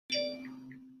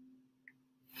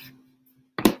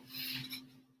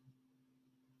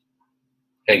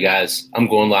Hey guys, I'm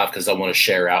going live because I want to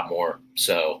share out more,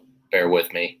 so bear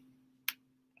with me.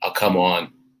 I'll come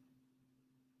on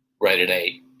right at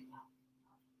 8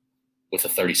 with a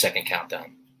 30-second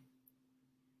countdown.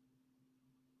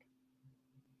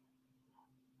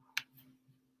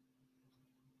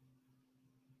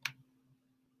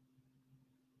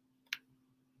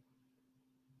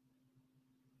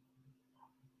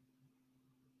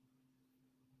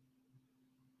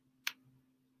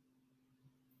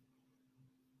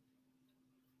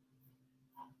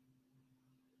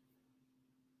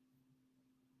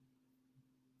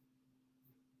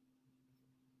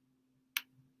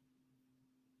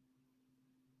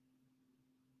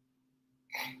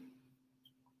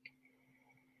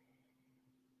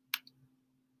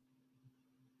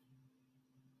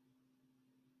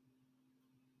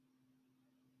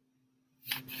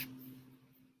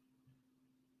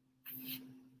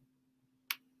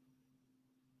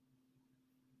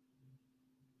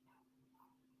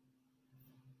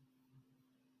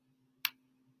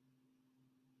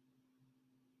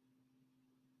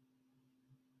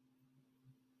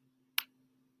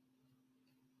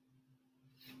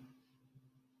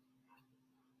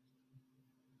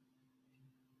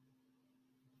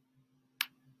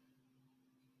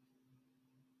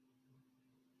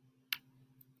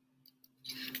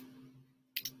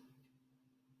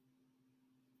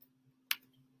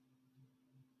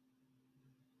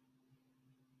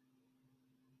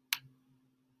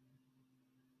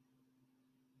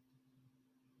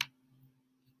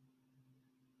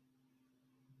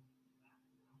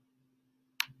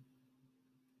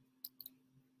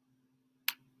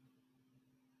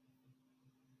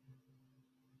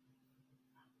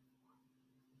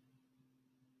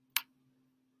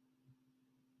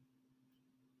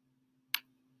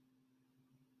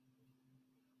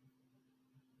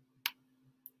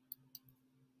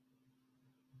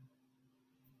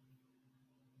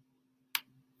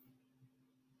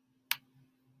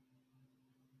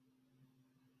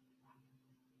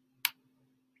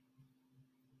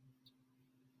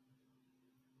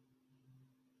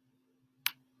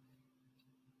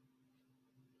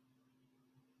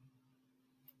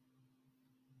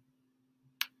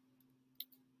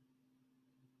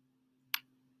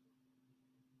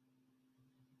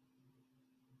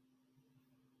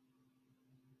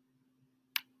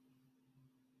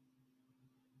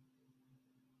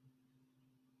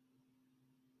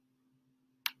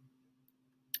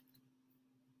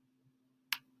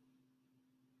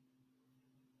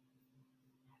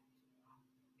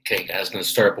 Okay, guys, going to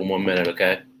start up in 1 minute,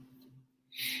 okay?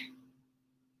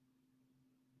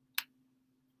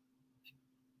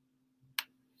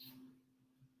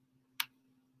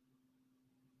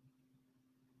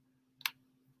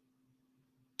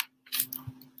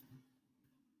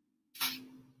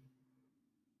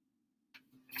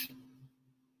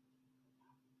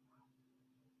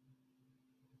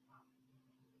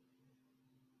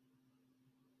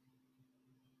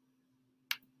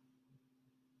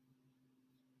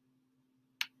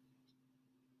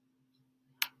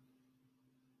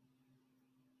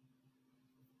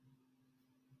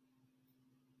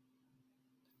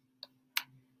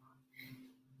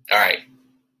 All right,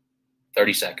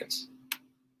 30 seconds.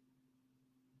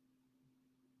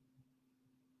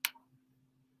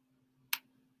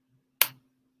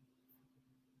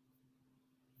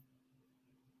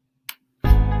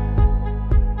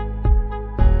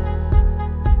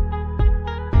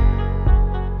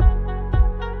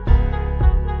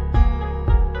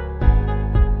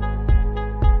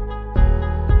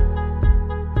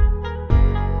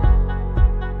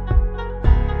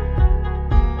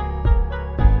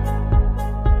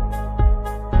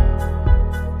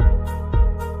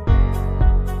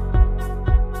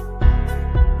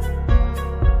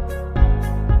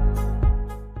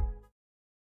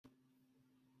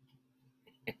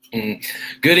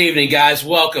 Good evening, guys.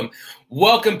 Welcome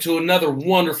to another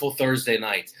wonderful Thursday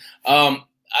night. I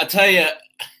tell you,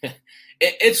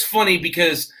 it's funny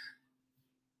because,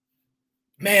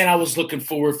 man, I was looking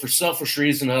forward, for selfish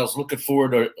reason, I was looking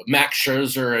forward to Max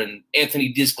Scherzer and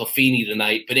Anthony DeSclafani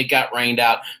tonight, but it got rained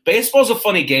out. Baseball's a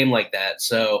funny game like that,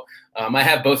 so I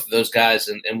have both of those guys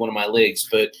in one of my leagues.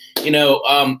 But,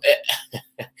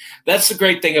 that's the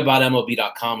great thing about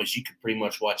MLB.com is you can pretty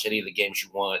much watch any of the games you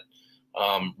want.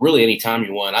 Really anytime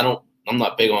you want. I'm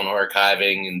not big on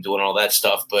archiving and doing all that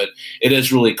stuff, but it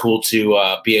is really cool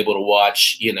to be able to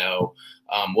watch,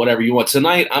 whatever you want.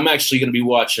 Tonight, I'm actually going to be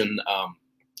watching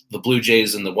the Blue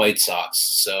Jays and the White Sox.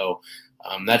 So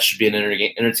that should be an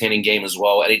entertaining game as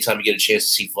well. Anytime you get a chance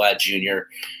to see Vlad Jr.,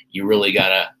 you really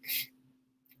gotta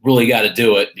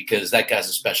do it because that guy's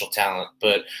a special talent.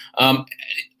 But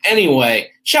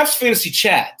Anyway, Chaps Fantasy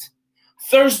Chat.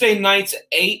 Thursday nights at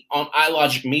 8 on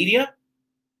iLogic Media.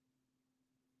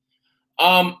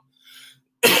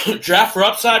 Draft for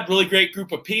Upside, really great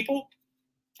group of people.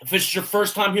 If it's your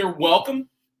first time here, welcome.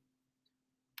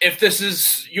 If this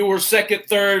is your second,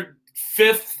 third,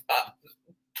 fifth,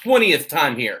 20th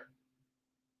time here,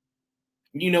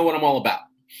 you know what I'm all about.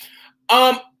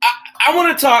 I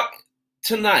want to talk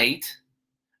tonight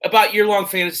about year-long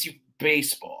fantasy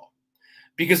baseball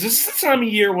because this is the time of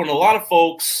year when a lot of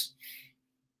folks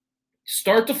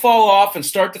start to fall off and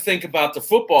start to think about their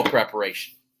football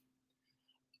preparation.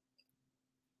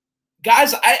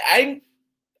 Guys,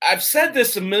 I've said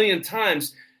this a million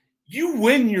times. You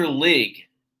win your league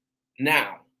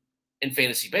now in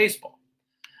fantasy baseball.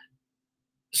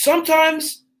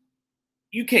 Sometimes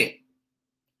you can't.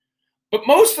 But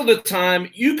most of the time,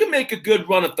 you can make a good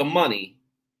run at the money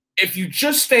if you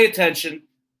just pay attention,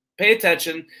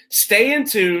 stay in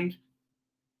tune,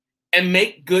 and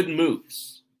make good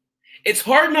moves. It's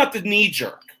hard not to knee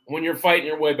jerk when you're fighting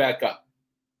your way back up.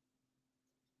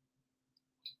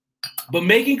 But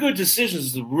making good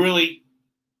decisions is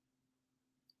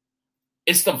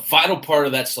it's the vital part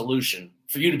of that solution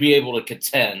for you to be able to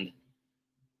contend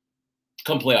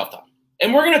come playoff time.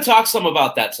 And we're going to talk some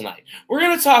about that tonight. We're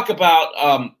going to talk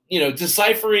about,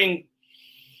 deciphering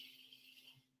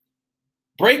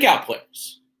breakout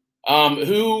players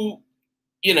who,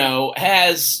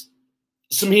 has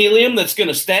some helium that's going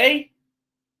to stay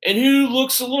and who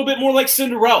looks a little bit more like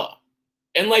Cinderella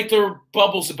and like their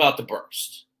bubble's about to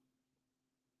burst.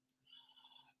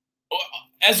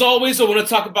 As always, I want to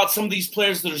talk about some of these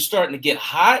players that are starting to get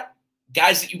hot,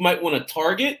 guys that you might want to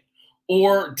target,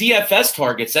 or DFS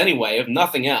targets anyway, if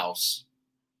nothing else.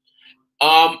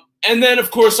 And then, of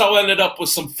course, I'll end it up with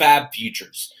some fab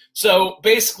futures. So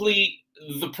basically,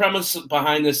 the premise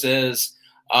behind this is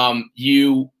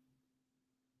you've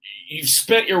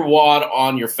spent your wad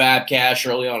on your fab cash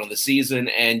early on in the season,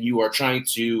 and you are trying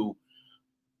to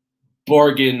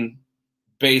bargain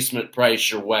basement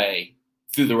price your way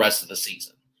through the rest of the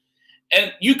season.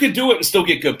 And you can do it and still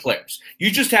get good players.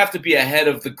 You just have to be ahead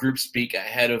of the group speak,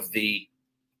 ahead of the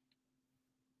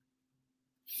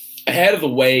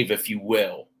wave, if you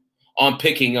will, on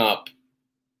picking up.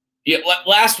 Yeah,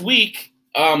 last week,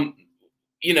 I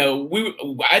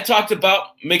talked about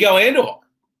Miguel Andujar.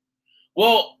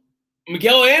 Well,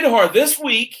 Miguel Andujar this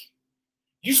week,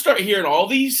 you start hearing all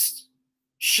these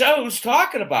shows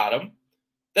talking about him.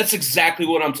 That's exactly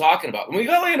what I'm talking about.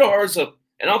 Miguel Andujar is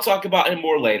and I'll talk about him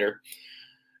more later,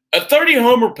 a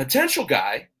 30-homer potential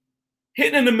guy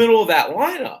hitting in the middle of that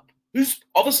lineup who's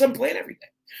all of a sudden playing every day.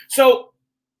 So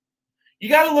you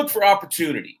got to look for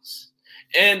opportunities.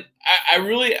 And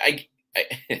I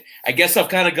guess I've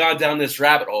kind of gone down this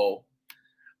rabbit hole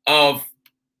of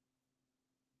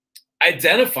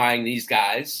identifying these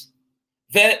guys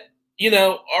that,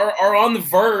 are on the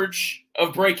verge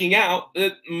of breaking out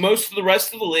that most of the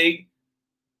rest of the league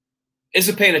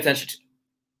isn't paying attention to.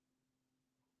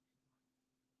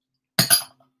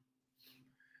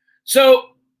 So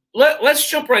let's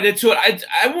jump right into it.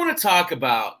 I want to talk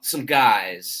about some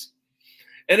guys.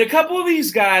 And a couple of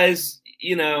these guys,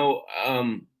 we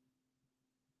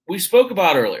spoke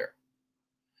about earlier.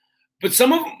 But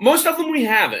most of them we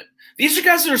haven't. These are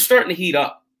guys that are starting to heat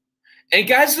up. And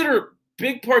guys that are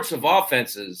big parts of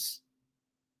offenses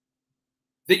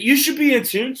that you should be in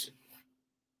tune to.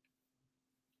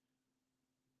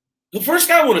 The first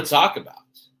guy I want to talk about,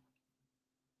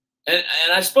 and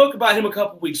I spoke about him a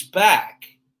couple weeks back,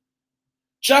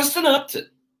 Justin Upton.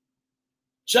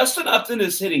 Justin Upton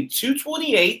is hitting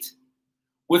 .228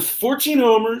 with 14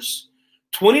 homers,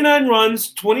 29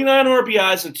 runs, 29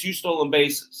 RBIs, and 2 stolen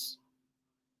bases.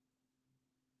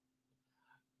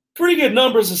 Pretty good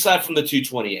numbers aside from the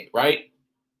 .228, right?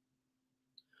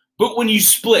 But when you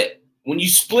split it, when you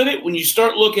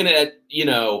start looking at,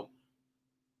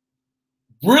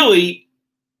 really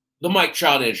the Mike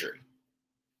Trout injury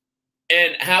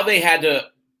and how they had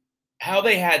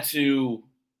to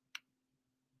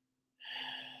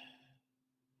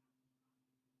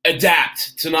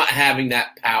adapt to not having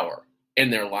that power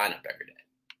in their lineup every day.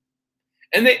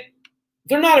 And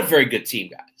they're not a very good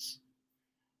team, guys.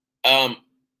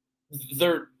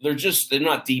 They're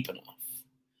not deep enough.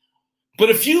 But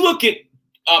if you look at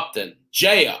Upton,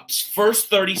 J-Up's first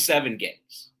 37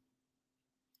 games,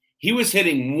 he was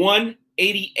hitting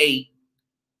 .188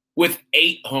 with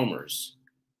 8 homers,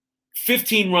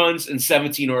 15 runs, and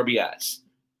 17 RBIs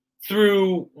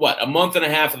through, a month and a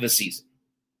half of the season.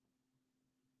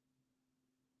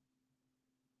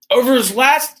 Over his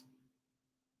last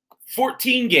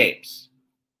 14 games,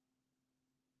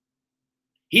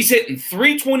 He's hitting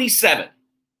 327.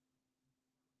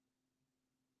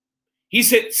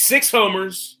 He's hit 6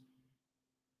 homers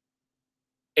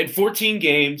in 14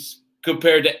 games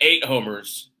compared to 8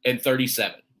 homers in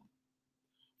 37.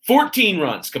 14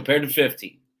 runs compared to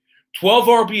 15. 12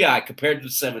 RBI compared to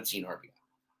 17 RBI.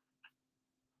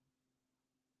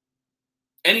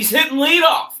 And he's hitting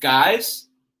leadoff, guys.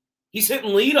 He's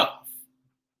hitting leadoff.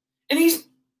 And he's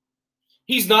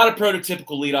not a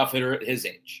prototypical leadoff hitter at his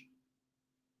age.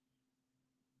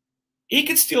 He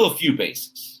could steal a few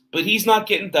bases, but he's not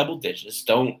getting double digits.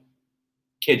 Don't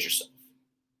kid yourself.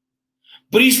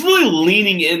 But he's really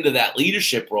leaning into that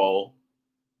leadership role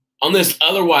on this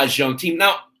otherwise young team.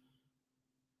 Now,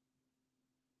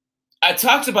 I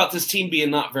talked about this team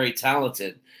being not very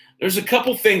talented. There's a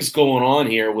couple things going on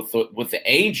here with the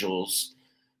Angels.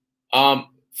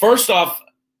 First off,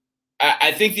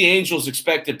 I think the Angels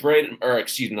expected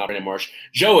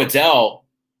Joe Adell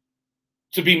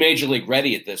to be Major League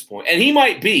ready at this point. And he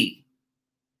might be.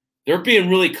 They're being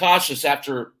really cautious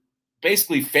after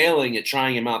basically failing at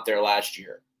trying him out there last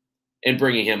year and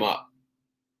bringing him up.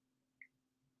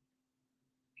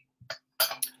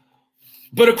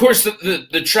 But, of course,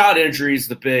 the Trout injury is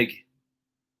the big –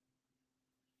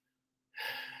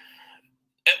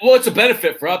 well, it's a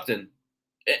benefit for Upton.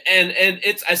 And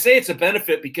I say it's a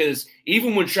benefit because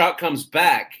even when Trout comes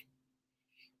back,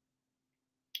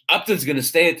 Upton's going to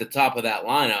stay at the top of that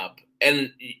lineup.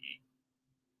 And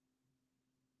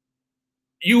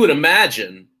you would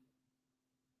imagine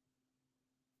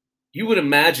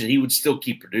he would still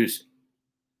keep producing.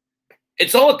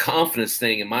 It's all a confidence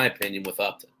thing, in my opinion, with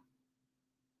Upton.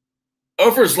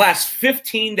 Over his last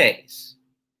 15 days,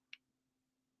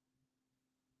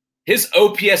 his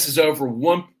OPS is over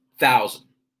 1,000.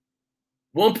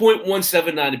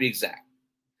 1.179 to be exact.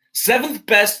 7th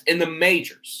best in the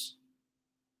majors.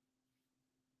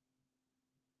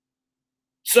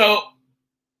 So,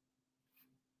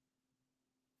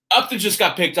 Upton just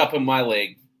got picked up in my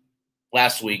league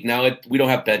last week. Now, we don't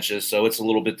have benches, so it's a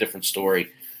little bit different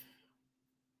story.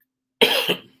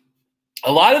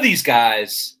 A lot of these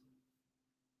guys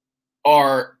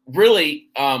are really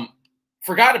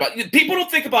forgotten about. People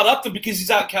don't think about Upton because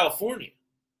he's out in California.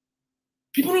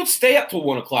 People don't stay up till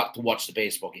 1 o'clock to watch the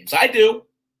baseball games. I do.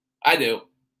 Well,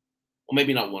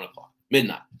 maybe not 1 o'clock,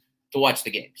 midnight, to watch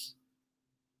the games.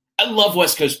 I love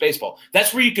West Coast baseball.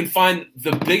 That's where you can find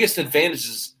the biggest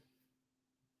advantages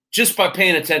just by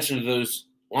paying attention to those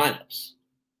lineups.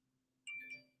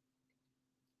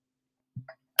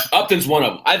 Upton's one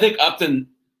of them. I think Upton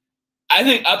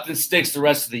sticks the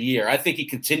rest of the year. I think he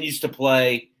continues to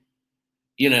play,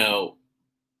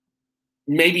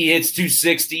 maybe hits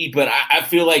 260, but I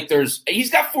feel like he's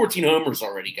got 14 homers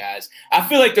already, guys. I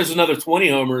feel like there's another 20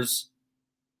 homers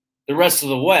the rest of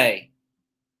the way.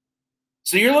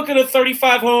 So you're looking at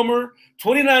 35 homer,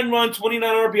 29 run,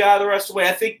 29 RBI the rest of the way.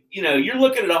 I think, you're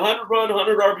looking at 100 run,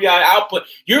 100 RBI output.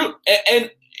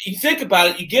 And you think about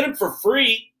it, you get him for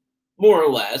free, more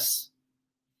or less.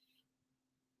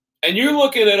 And you're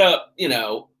looking at a,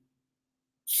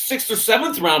 6th or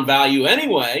 7th round value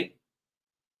anyway.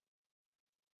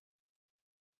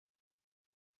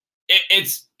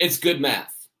 It's good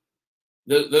math.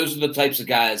 Those are the types of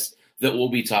guys that we'll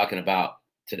be talking about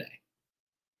today.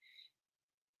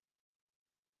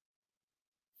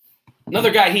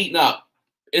 Another guy heating up.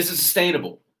 Is it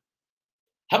sustainable?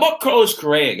 How about Carlos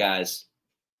Correa, guys?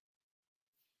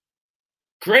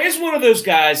 Correa's one of those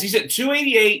guys. He's at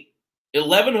 288,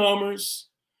 11 homers,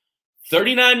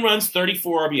 39 runs,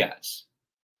 34 RBIs.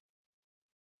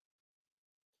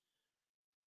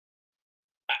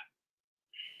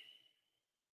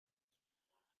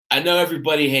 I know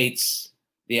everybody hates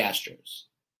the Astros.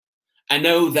 I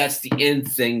know that's the end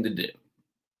thing to do.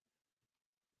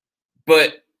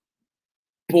 But,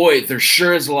 boy, there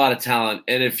sure is a lot of talent.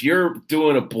 And if you're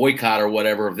doing a boycott or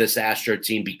whatever of this Astro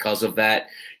team because of that,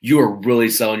 you are really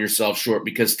selling yourself short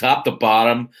because top to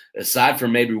bottom, aside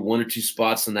from maybe 1 or 2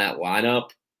 spots in that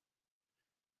lineup,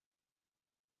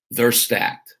 they're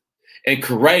stacked. And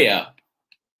Correa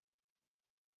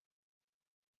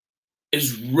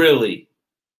is really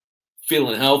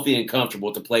feeling healthy and comfortable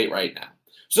at the plate right now.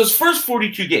 So his first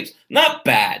 42 games, not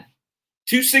bad.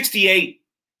 268,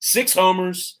 6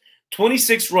 homers,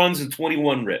 26 runs, and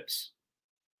 21 ribs.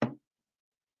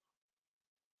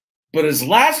 But his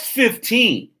last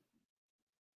 15,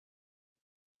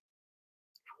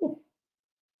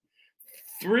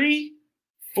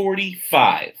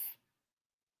 345.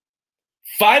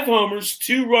 5 homers,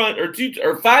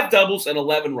 5 doubles, and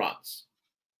 11 runs.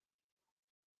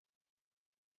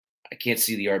 I can't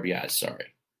see the RBIs,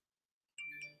 sorry.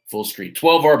 Full screen.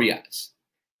 12 RBIs.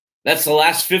 That's the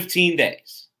last 15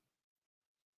 days.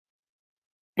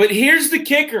 But here's the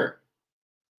kicker.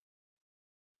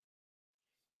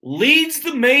 Leads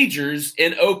the majors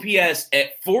in OPS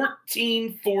at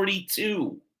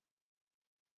 1442.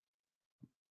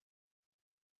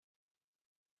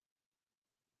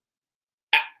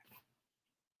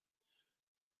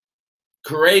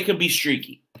 Correa can be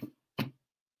streaky.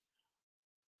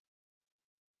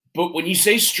 But when you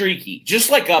say streaky, just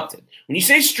like Upton, when you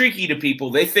say streaky to people,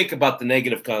 they think about the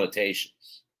negative connotations.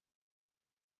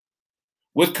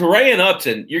 With Correa and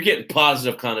Upton, you're getting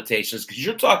positive connotations because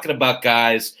you're talking about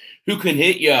guys who can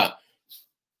hit you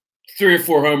 3 or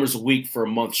 4 homers a week for a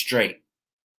month straight.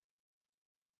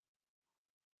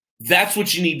 That's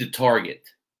what you need to target.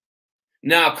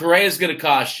 Now, Correa's going to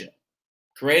cost you.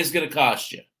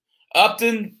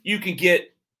 Upton, you can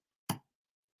get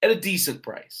at a decent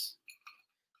price.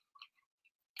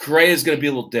 Correa is going to be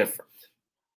a little different,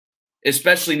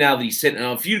 especially now that he's sitting.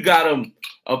 Now, if you got him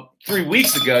 3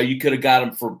 weeks ago, you could have got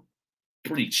him for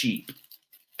pretty cheap.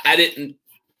 I didn't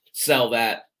sell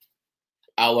that.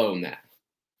 I'll own that.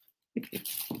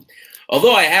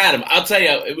 Although I had him, I'll tell you,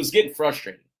 it was getting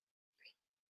frustrating.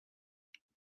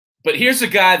 But here's a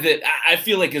guy that I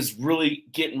feel like is really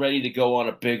getting ready to go on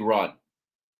a big run,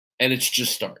 and it's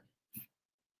just starting.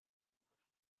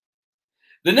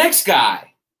 The next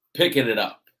guy picking it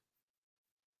up.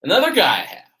 Another guy I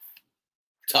have.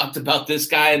 Talked about this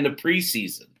guy in the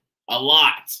preseason a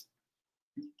lot.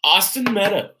 Austin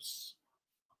Meadows.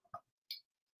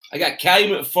 I got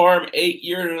Calumet Farm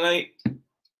 8-year tonight.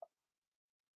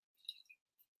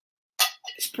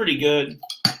 It's pretty good.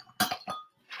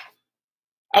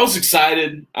 I was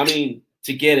excited,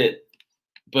 to get it,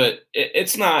 but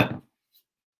it's not.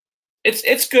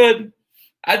 It's good.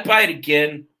 I'd buy it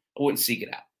again. I wouldn't seek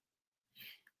it out.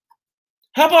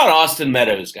 How about Austin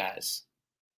Meadows, guys?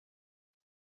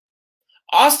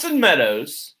 Austin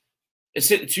Meadows is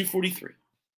hitting 243.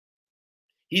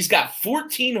 He's got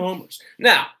 14 homers.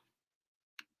 Now,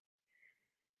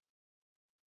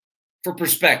 for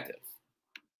perspective,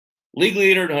 league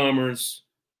leader in homers,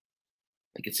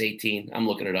 I think it's 18. I'm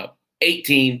looking it up.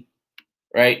 18,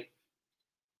 right?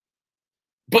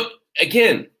 But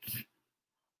again,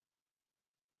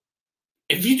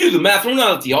 if you do the math, we're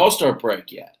not at the All-Star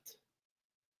break yet.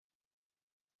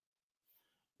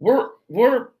 We're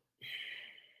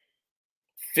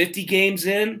 50 games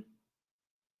in,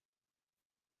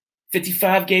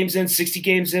 55 games in, 60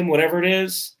 games in, whatever it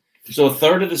is. So a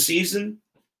third of the season.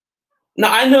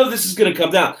 Now, I know this is going to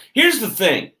come down. Here's the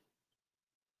thing.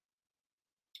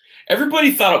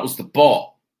 Everybody thought it was the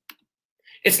ball.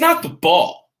 It's not the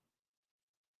ball.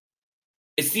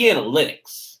 It's the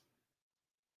analytics.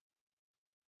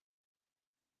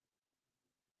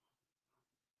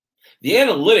 The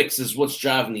analytics is what's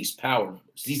driving these power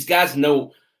numbers. These guys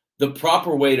know the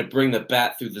proper way to bring the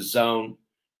bat through the zone.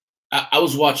 I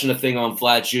was watching a thing on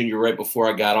Vlad Jr. right before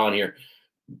I got on here.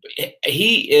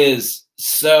 He is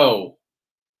so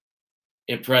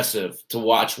impressive to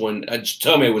watch when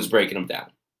Tomei was breaking him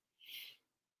down.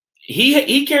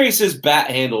 He carries his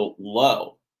bat handle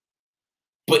low,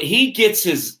 but he gets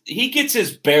his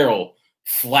barrel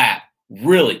flat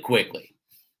really quickly.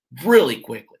 Really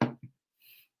quickly.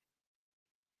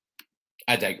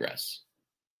 I digress.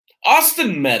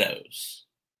 Austin Meadows.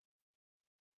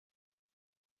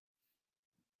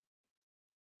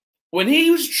 When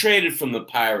he was traded from the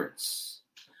Pirates,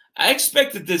 I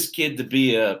expected this kid to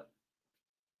be a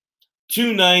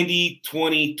 290,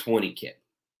 20 kid.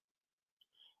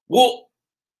 Well,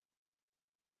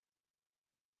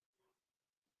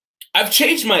 I've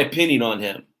changed my opinion on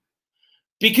him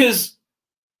because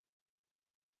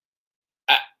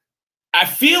I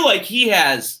feel like he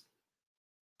has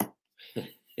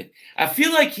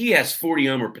 40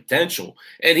 homer potential,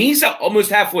 and he's almost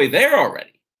halfway there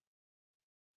already.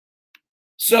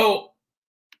 So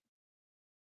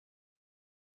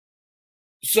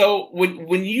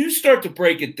when you start to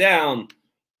break it down,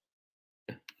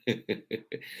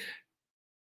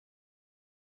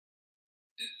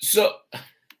 so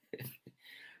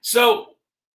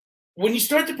when you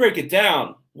start to break it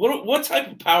down, what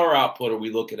type of power output are we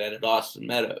looking at Austin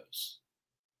Meadows?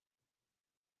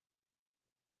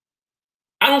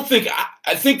 I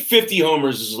think 50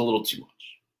 homers is a little too much.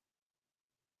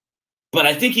 But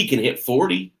I think he can hit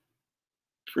 40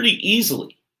 pretty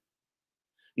easily.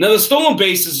 Now, the stolen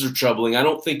bases are troubling. I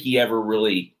don't think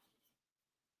it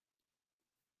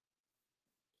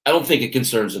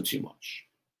concerns him too much.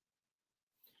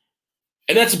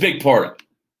 And that's a big part of it.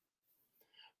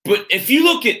 But if you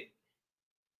look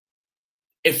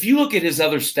at his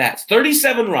other stats,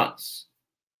 37 runs,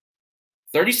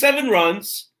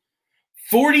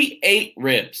 48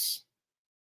 ribs.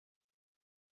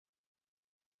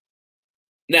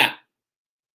 Now,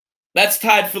 that's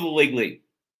tied for the league lead.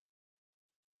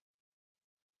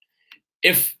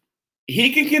 If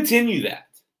he can continue that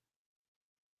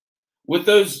with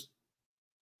those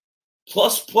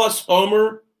plus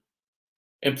homer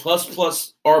and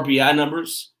plus RBI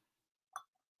numbers,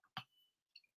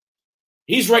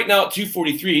 he's right now at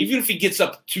 243. Even if he gets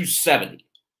up to 270,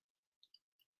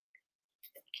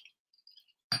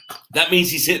 that means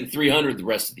he's hitting 300 the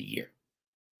rest of the year.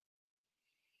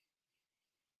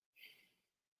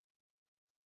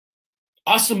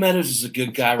 Austin Meadows is a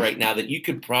good guy right now that you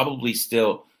could probably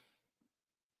still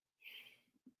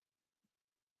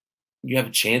 – you have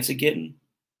a chance of getting?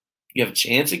 You have a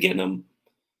chance of getting him?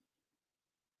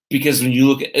 Because when you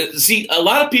look at – see, a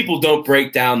lot of people don't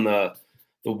break down the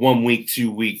 1 week,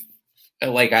 2 week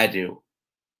like I do.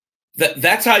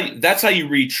 That's how you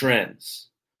read trends,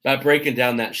 by breaking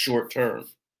down that short term.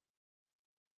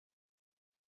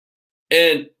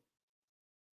 And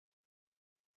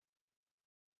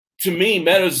to me,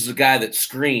 Meadows is a guy that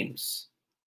screams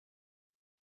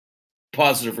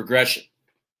positive regression.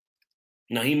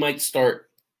 Now, he might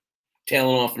start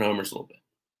tailing off in homers a little bit.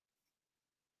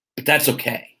 But that's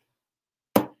okay,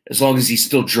 as long as he's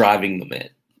still driving them in.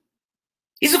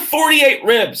 He's at 48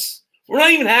 ribs. We're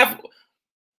not even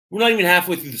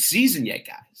halfway through the season yet,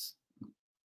 guys.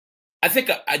 I think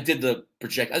I did the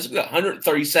project. I was looking at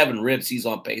 137 ribs he's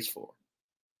on pace for.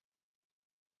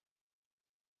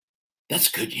 That's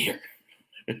a good year.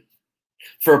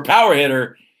 For a power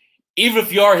hitter, even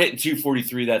if you are hitting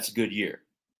 243, that's a good year.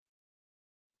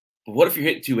 But what if you're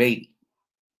hitting 280?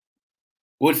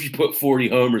 What if you put 40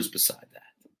 homers beside that?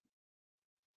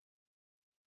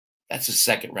 That's a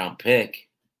second-round pick.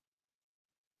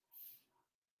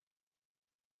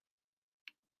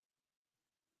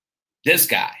 This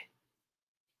guy,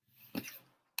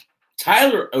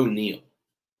 Tyler O'Neill.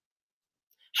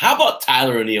 How about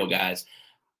Tyler O'Neill, guys?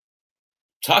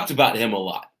 Talked about him a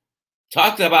lot.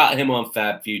 Talked about him on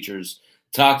Fab Futures.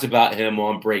 Talked about him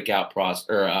on breakout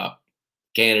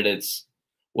candidates.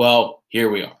 Well, here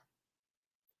we are.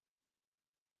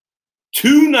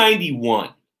 291.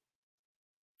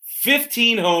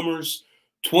 15 homers,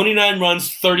 29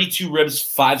 runs, 32 ribs,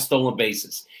 5 stolen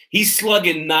bases. He's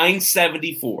slugging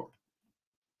 .974.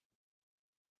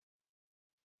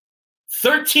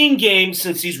 13 games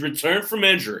since he's returned from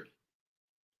injury.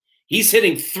 He's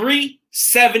hitting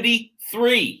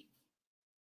 .373.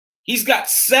 He's got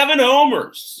 7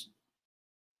 homers,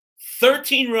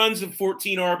 13 runs, and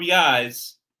 14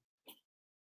 RBIs,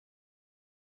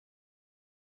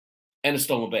 and a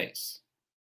stolen base.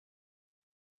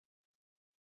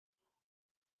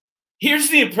 Here's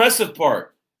the impressive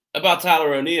part about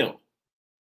Tyler O'Neill.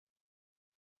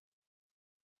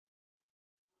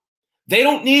 They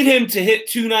don't need him to hit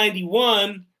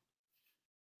 291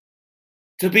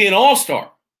 to be an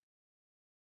all-star.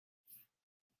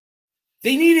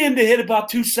 They need him to hit about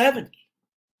 270.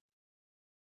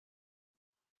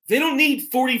 They don't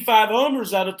need 45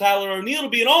 homers out of Tyler O'Neill to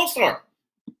be an all-star.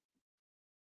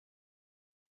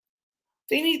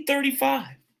 They need 35.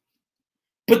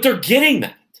 But they're getting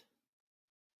that.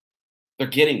 They're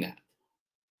getting that.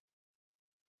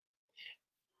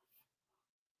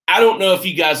 I don't know if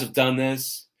you guys have done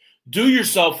this. Do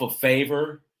yourself a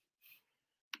favor.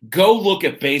 Go look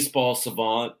at Baseball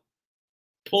Savant.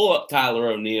 Pull up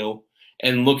Tyler O'Neill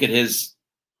and look at his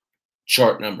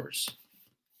chart numbers.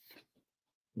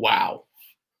 Wow.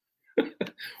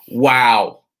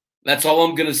 Wow. That's all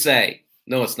I'm going to say.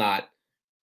 No, it's not.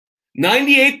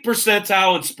 98th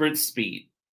percentile in sprint speed.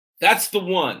 That's the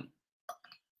one.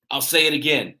 I'll say it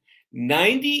again.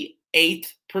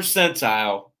 98th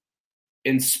percentile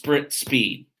in sprint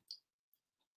speed.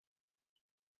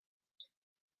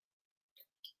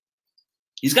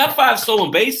 He's got 5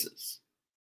 stolen bases.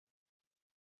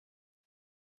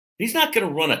 He's not going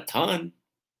to run a ton.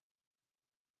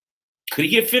 Could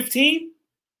he get 15?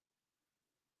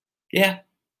 Yeah,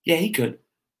 he could.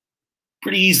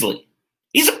 Pretty easily.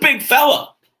 He's a big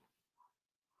fella.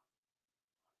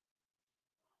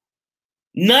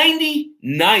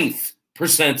 99th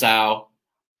percentile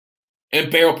in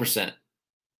barrel percent.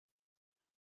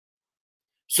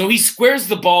 So he squares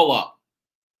the ball up.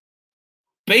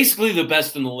 Basically the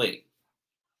best in the league.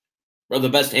 Or the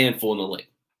best handful in the league.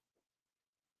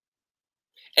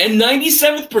 And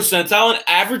 97th percentile in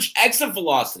average exit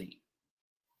velocity.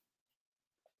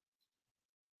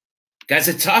 Guys,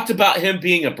 I talked about him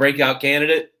being a breakout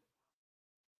candidate.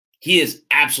 He is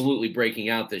absolutely breaking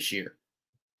out this year.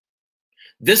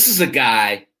 This is a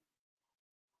guy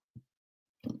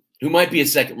who might be a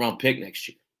second-round pick next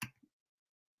year.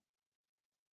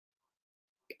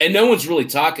 And no one's really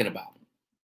talking about him.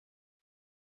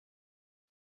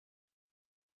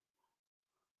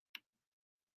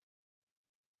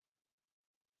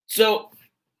 So,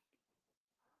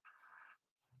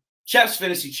 Chaps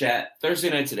Fantasy Chat, Thursday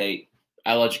nights at 8,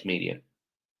 iLogic Media.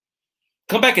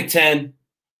 Come back at 10,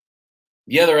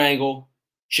 the other angle,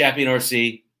 Chappie and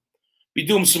RC. Be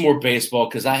doing some more baseball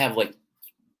because I have like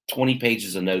 20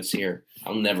 pages of notes here.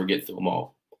 I'll never get through them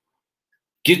all.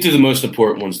 Get through the most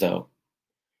important ones, though.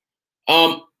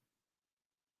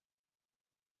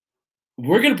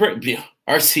 We're going to break –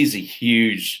 RC's a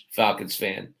huge Falcons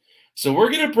fan. So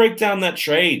we're going to break down that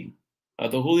trade,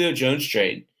 the Julio Jones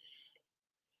trade.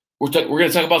 We're going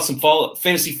to talk about some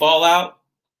fantasy fallout.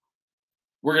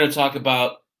 We're going to talk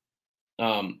about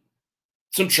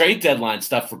some trade deadline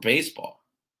stuff for baseball.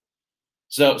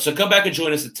 So come back and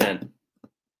join us at 10.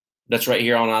 That's right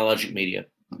here on iLogic Media.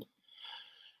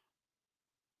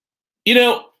 You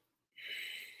know,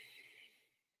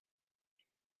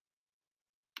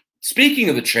 speaking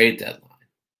of the trade deadline,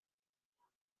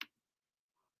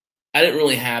 I didn't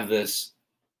really have this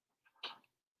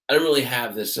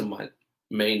in my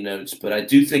main notes, but I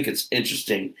do think it's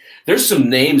interesting. There's some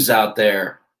names out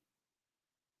there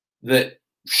that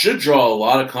should draw a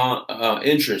lot of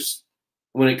interest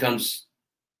when it comes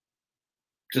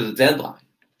to the deadline.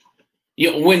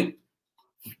 You know,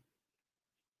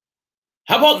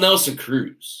 how about Nelson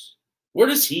Cruz? Where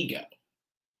does he go?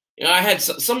 You know, I had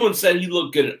someone said he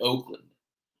looked good at Oakland.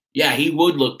 Yeah, he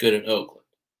would look good at Oakland.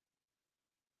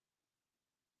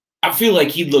 I feel like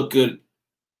he'd look good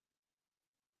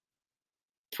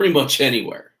pretty much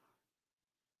anywhere.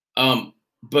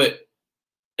 But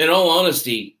in all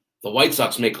honesty, the White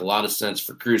Sox make a lot of sense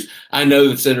for Cruz. I know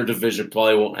that center division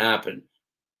probably won't happen.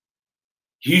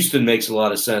 Houston makes a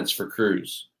lot of sense for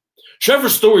Cruz. Trevor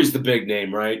Story's the big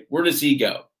name, right? Where does he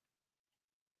go?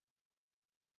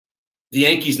 The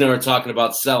Yankees now are talking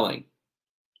about selling.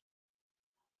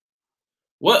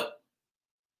 What?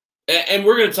 And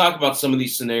we're going to talk about some of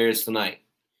these scenarios tonight.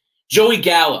 Joey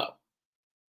Gallo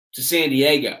to San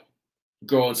Diego,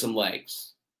 growing some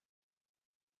legs.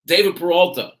 David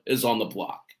Peralta is on the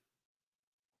block.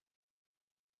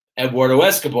 Eduardo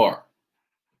Escobar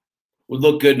would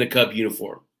look good in a Cub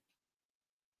uniform.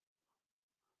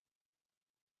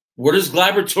 Where does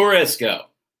Gleyber Torres go?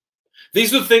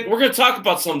 These are the things. We're going to talk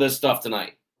about some of this stuff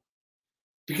tonight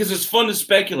because it's fun to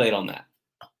speculate on that.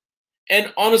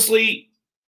 And honestly,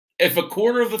 if a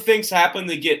quarter of the things happen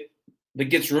that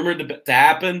gets rumored to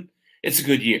happen, it's a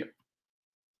good year.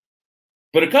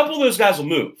 But a couple of those guys will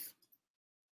move.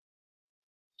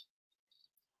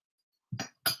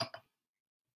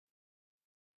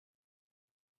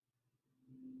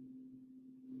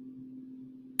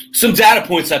 Some data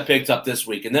points I picked up this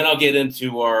week, and then I'll get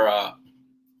into our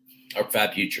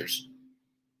Fab Futures.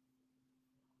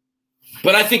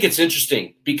 But I think it's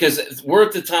interesting because we're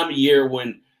at the time of year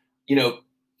when, you know,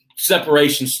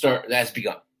 separation has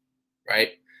begun,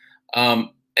 right?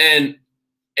 And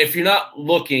if you're not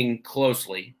looking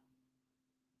closely,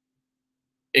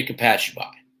 it can pass you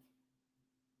by.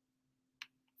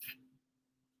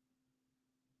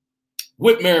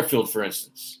 Whit Merrifield, for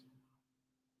instance,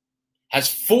 has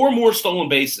 4 more stolen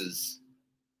bases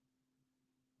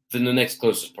than the next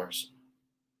closest person.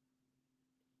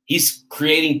 He's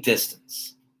creating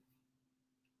distance.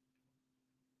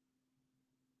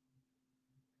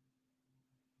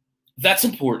 That's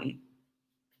important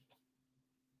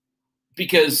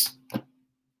because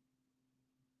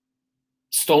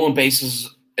stolen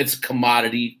bases, it's a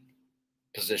commodity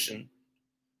position.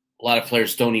 A lot of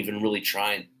players don't even really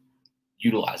try and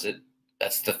utilize it.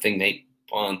 That's the thing they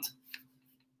punt,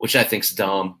 which I think's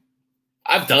dumb.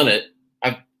 I've done it.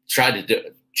 I've tried to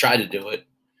do it.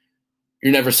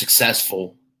 You're never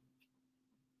successful.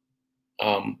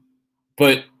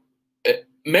 But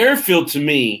Merrifield, to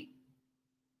me,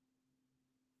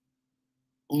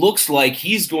 looks like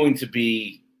he's going to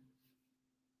be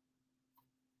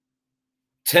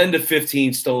 10 to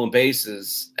 15 stolen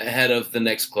bases ahead of the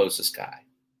next closest guy.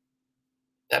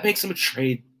 That makes him a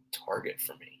trade target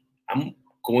for me. I'm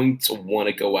going to want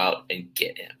to go out and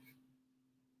get him.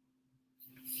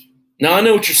 Now, I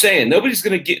know what you're saying. Nobody's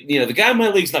going to get, the guy in my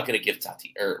league's not going to give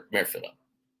Tatis or Merrifield up.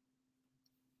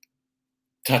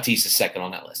 Tatis is second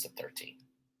on that list at 13.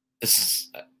 This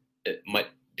is, it might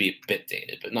be a bit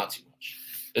dated, but not too much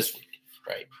this week,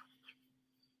 right?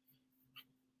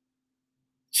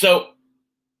 So,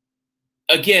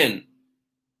 again,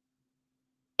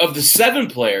 of the 7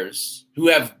 players who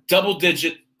have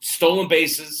double-digit stolen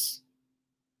bases,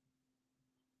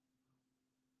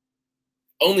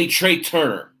 only Trey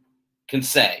Turner can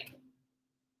say.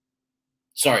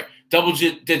 Sorry, double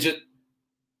digit.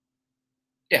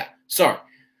 Yeah, sorry.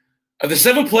 Of the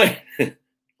 7 players,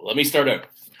 let me start over.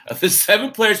 Of the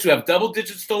 7 players who have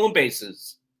double-digit stolen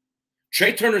bases,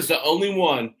 Trey Turner's the only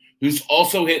one who's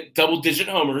also hit double-digit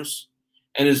homers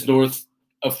and is north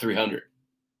of 300.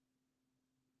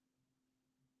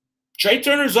 Trey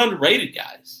Turner's underrated,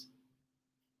 guys.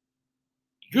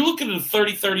 You're looking at a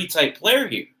 30-30 type player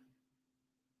here.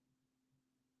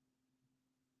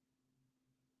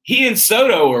 He and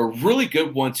Soto are a really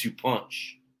good 1-2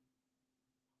 punch.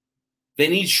 They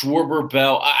need Schwarber,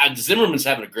 Bell. Zimmerman's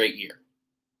having a great year.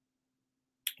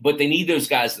 But they need those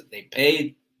guys that they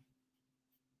paid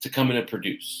to come in and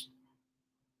produce.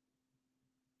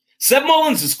 Seth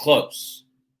Mullins is close.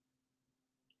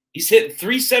 He's hit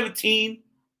 317.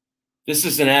 This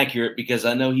isn't accurate because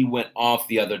I know he went off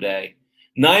the other day.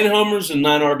 9 homers and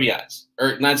 9 RBIs,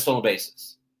 or 9 stolen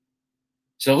bases.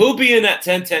 So he'll be in that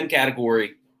 10-10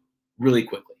 category really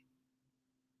quickly.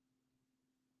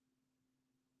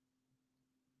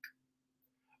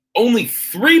 Only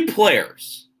 3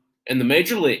 players in the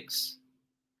major leagues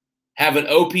have an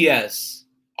OPS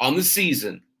on the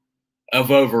season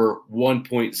of over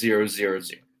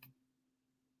 1.000.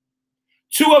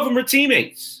 2 of them are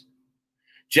teammates.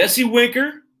 Jesse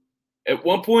Winker at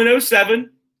 1.07,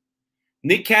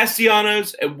 Nick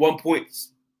Castellanos at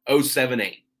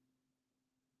 1.078.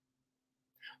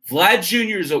 Vlad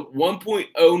Jr. is at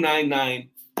 1.099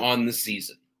 on the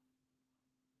season.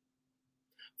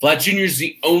 Vlad Jr. is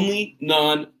the only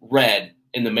non-red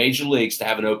in the major leagues to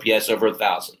have an OPS over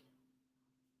 1,000.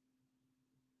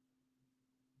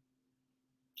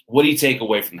 What do you take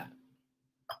away from that?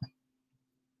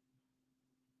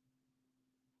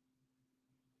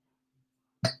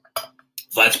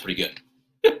 Vlad's pretty good.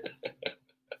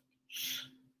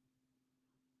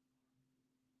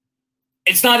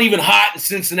 It's not even hot in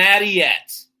Cincinnati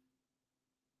yet.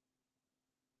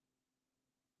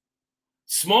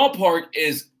 Small Park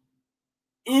is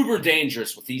uber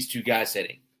dangerous with these 2 guys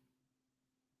hitting.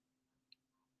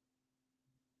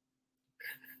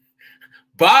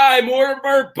 Bye,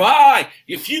 Mortimer, bye.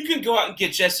 If you can go out and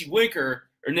get Jesse Winker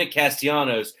or Nick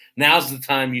Castellanos, now's the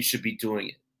time you should be doing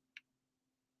it.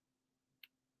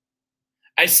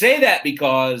 I say that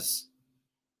because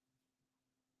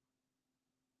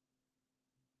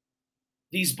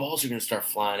these balls are going to start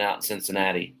flying out in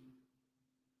Cincinnati.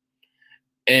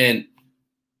 And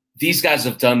these guys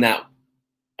have done that.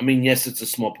 I mean, yes, it's a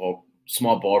small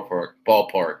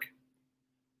ballpark,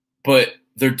 but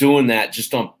they're doing that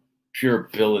just on pure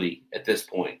ability at this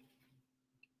point.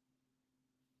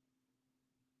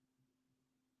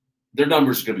 Their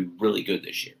numbers are going to be really good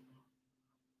this year.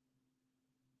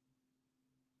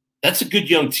 That's a good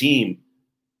young team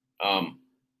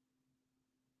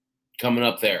coming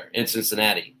up there in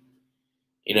Cincinnati.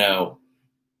 You know,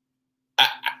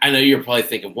 I know you're probably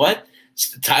thinking, what?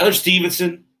 Tyler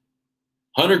Stevenson,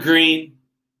 Hunter Green,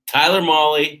 Tyler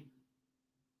Mahle.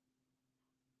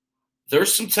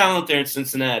 There's some talent there in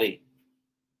Cincinnati.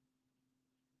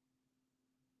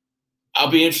 I'll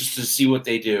be interested to see what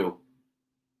they do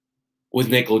with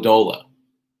Nick Lodolo.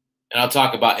 And I'll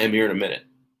talk about him here in a minute.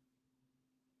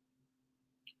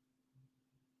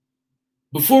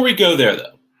 Before we go there,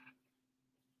 though,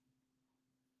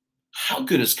 how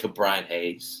good is Ke'Bryan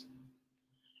Hayes?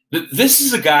 This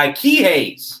is a guy, Key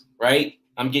Hayes, right?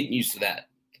 I'm getting used to that.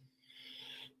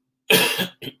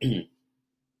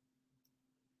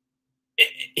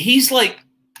 He's like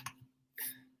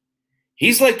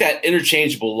that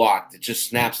interchangeable lock that just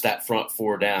snaps that front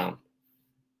 4 down.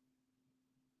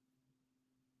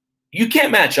 You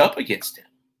can't match up against him.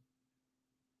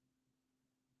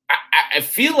 I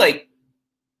feel like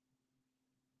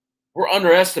we're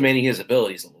underestimating his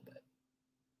abilities a little bit.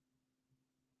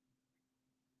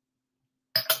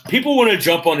 People want to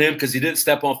jump on him because he didn't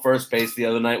step on first base the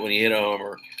other night when he hit a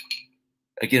homer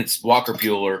against Walker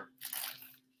Buehler.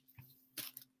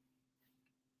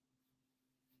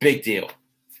 Big deal.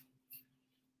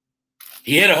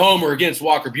 He hit a homer against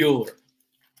Walker Buehler.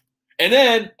 And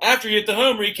then, after he hit the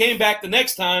homer, he came back the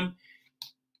next time.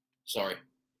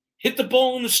 Hit the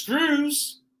ball in the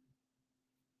screws.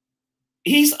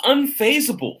 He's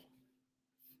unfazable.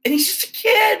 And he's just a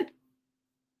kid.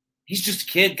 He's just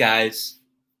a kid, guys.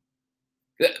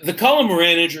 The Colin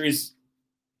Moran injury is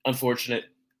unfortunate.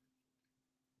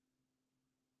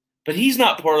 But he's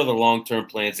not part of the long-term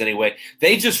plans anyway.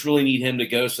 They just really need him to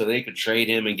go so they could trade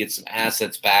him and get some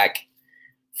assets back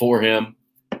for him.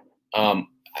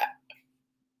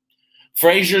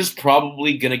 Frazier's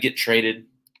probably going to get traded.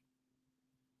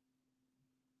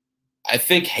 I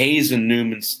think Hayes and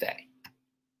Newman stay.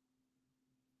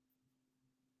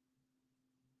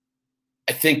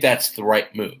 I think that's the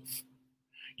right move.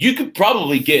 You could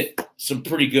probably get some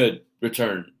pretty good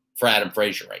return for Adam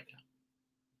Frazier right now.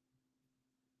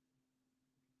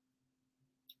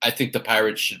 I think the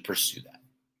Pirates should pursue that.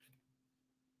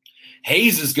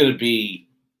 Hayes is going to be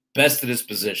best at his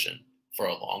position for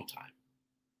a long time.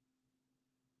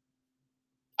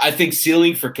 I think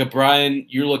ceiling for Ke'Bryan,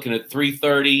 you're looking at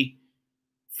 330,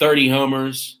 30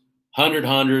 homers,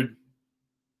 100,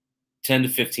 10 to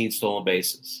 15 stolen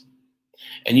bases.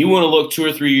 And you want to look 2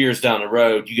 or 3 years down the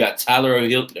road, you got Tyler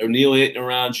O'Neill hitting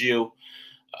around you.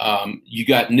 You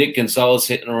got Nick Gonzalez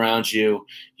hitting around you.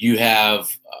 You have,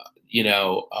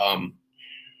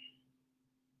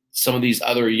 some of these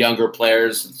other younger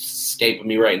players escaping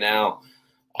me right now.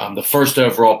 The first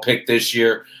overall pick this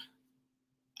year,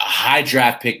 a high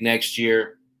draft pick next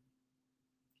year.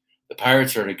 The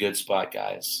Pirates are in a good spot,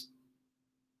 guys.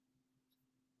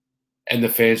 And the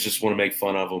fans just want to make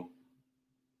fun of them.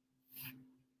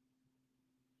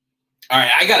 All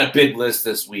right, I got a big list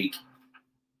this week.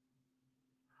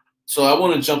 So I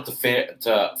want to jump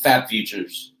to Fab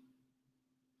Futures.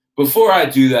 Before I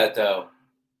do that, though,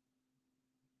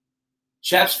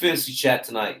 Chaps Fantasy Chat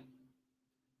tonight,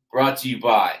 brought to you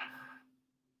by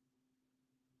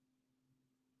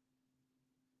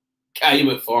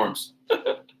Calumet Farms.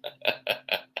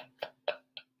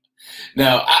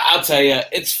 No, I'll tell you,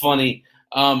 it's funny.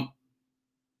 I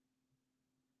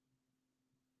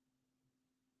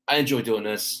enjoy doing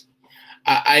this.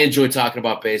 I enjoy talking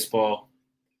about baseball.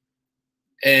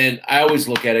 And I always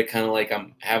look at it kind of like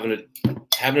I'm having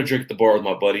a drink at the bar with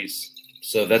my buddies.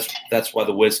 So that's why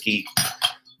the whiskey,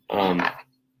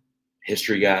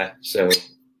 history guy. So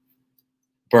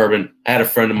bourbon. I had a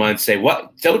friend of mine say,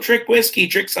 "What? Don't drink whiskey.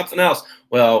 Drink something else."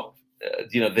 Well,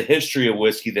 the history of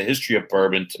whiskey, the history of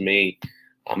bourbon, to me,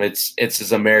 it's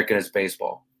as American as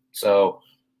baseball. So,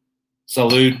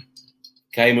 salute,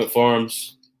 Calumet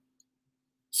Farms,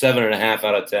 7.5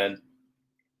 out of 10.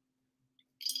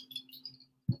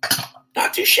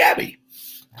 Not too shabby.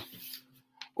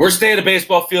 Worst day at a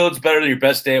baseball field is better than your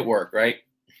best day at work, right?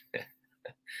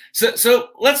 So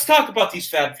let's talk about these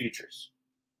Fab Futures.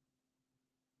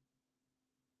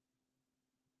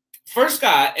 First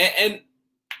guy, and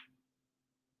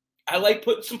I like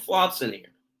putting some flops in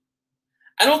here.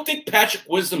 I don't think Patrick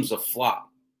Wisdom's a flop.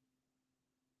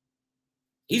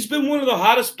 He's been one of the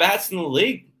hottest bats in the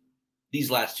league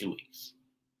these last 2 weeks.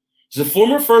 He's a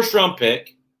former first-round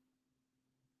pick,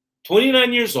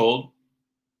 29 years old.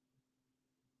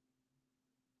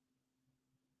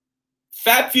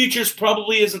 Fab Futures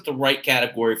probably isn't the right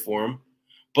category for him,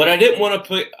 but I didn't want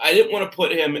to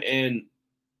put him in,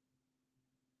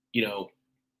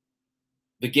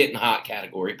 the getting hot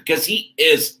category because he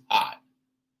is hot.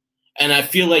 And I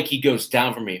feel like he goes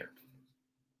down from here.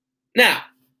 Now,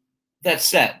 that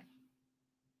said,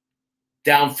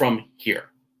 down from here.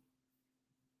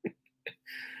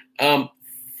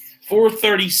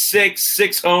 436,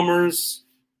 6 homers.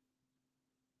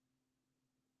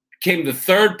 Became the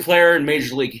third player in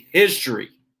Major League history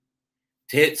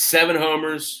to hit 7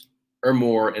 homers or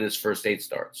more in his first 8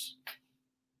 starts.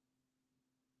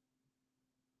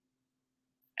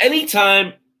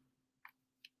 Anytime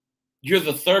you're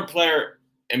the third player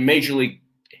in Major League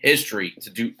history to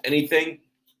do anything,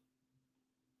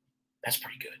 that's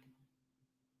pretty good.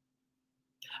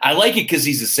 I like it because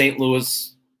he's a St.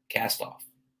 Louis cast-off,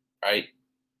 right?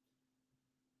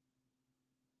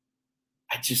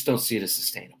 I just don't see it as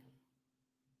sustainable.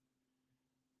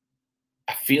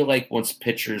 I feel like once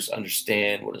pitchers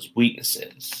understand what his weakness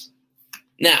is.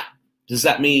 Now, does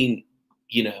that mean,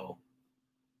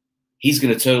 he's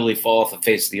going to totally fall off the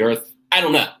face of the earth? I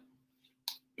don't know.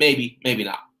 Maybe, maybe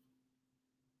not.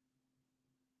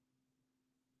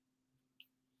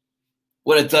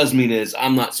 What it does mean is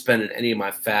I'm not spending any of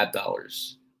my fab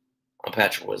dollars on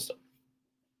Patrick Wisdom.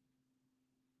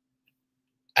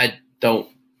 I don't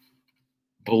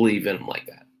believe in him like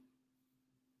that.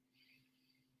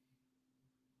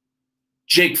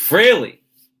 Jake Fraley,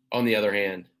 on the other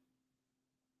hand,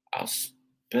 I'll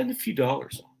spend a few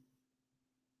dollars on.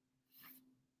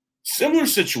 Similar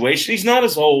situation. He's not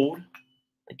as old. I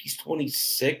think he's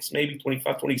 26, maybe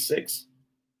 25, 26.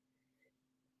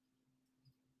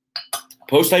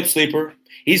 Post-type sleeper.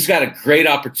 He's got a great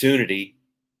opportunity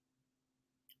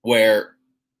where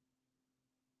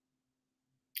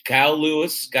Kyle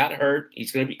Lewis got hurt.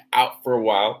 He's going to be out for a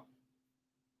while.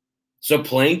 So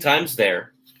playing time's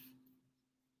there.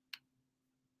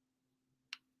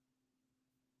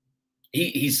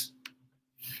 He's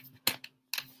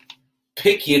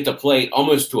picky at the plate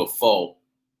almost to a fault.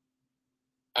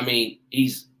 I mean,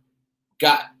 he's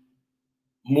got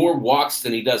more walks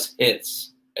than he does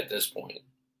hits at this point.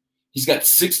 He's got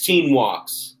 16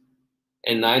 walks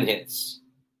and 9 hits.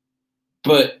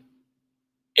 But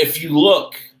if you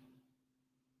look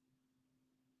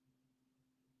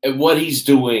at what he's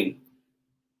doing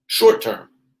short term,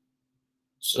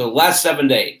 so last 7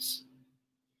 days,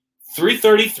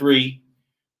 333,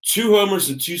 2 homers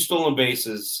and 2 stolen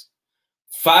bases,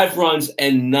 5 runs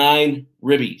and 9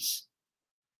 ribbies.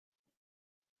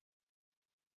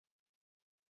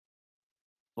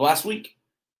 Last week.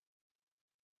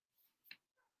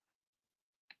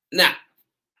 Now,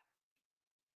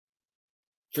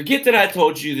 forget that I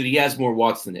told you that he has more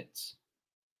walks than hits.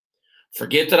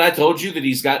 Forget that I told you that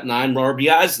he's got 9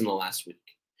 RBIs in the last week.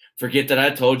 Forget that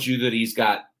I told you that he's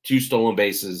got 2 stolen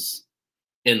bases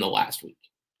in the last week.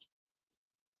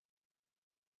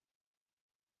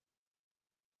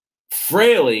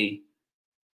 Fraley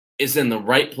is in the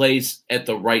right place at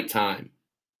the right time.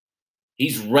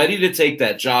 He's ready to take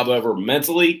that job over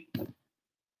mentally,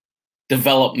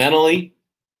 developmentally,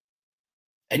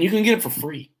 and you can get it for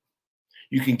free.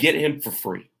 You can get him for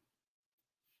free.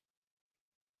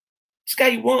 This guy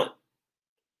you want.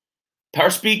 Power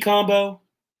speed combo.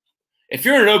 If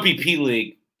you're in an OPP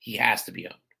league, he has to be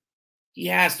owned. He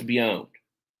has to be owned.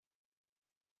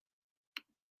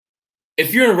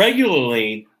 If you're in a regular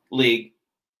league,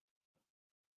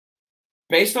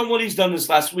 based on what he's done this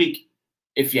last week,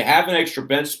 if you have an extra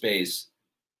bench space,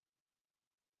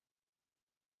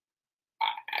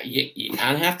 you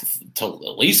kind of have to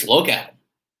at least look at him.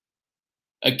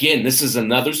 Again, this is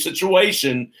another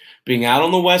situation being out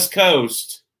on the West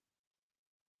Coast.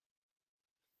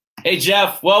 Hey,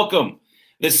 Jeff, welcome.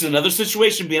 This is another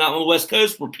situation being out on the West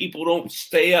Coast where people don't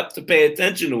stay up to pay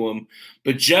attention to him.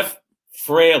 But Jeff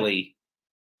Fraley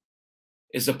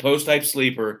is a post-type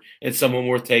sleeper and someone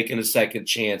worth taking a second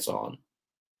chance on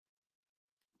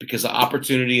because of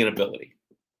opportunity and ability.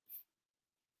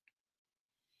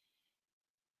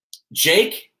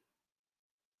 Jake,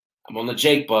 I'm on the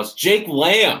Jake bus. Jake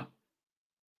Lamb.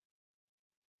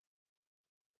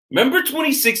 Remember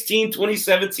 2016,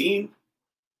 2017?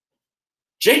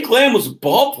 Jake Lamb was a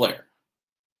ball player.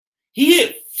 He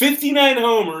hit 59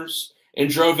 homers and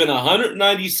drove in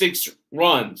 196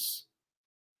 runs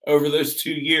over those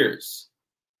 2 years.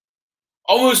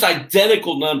 Almost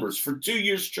identical numbers for 2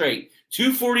 years straight.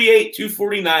 248,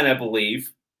 249, I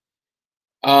believe.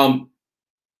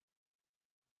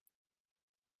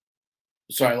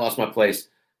 Sorry, I lost my place.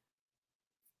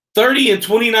 30 and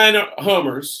 29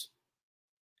 homers.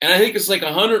 And I think it's like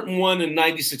 101 and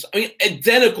 96. I mean,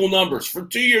 identical numbers for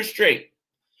 2 years straight.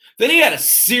 Then he had a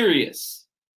serious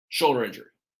shoulder injury.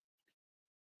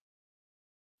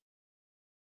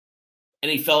 And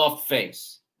he fell off the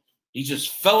face. He just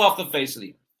fell off the face of the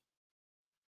earth.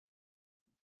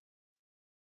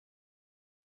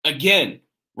 Again,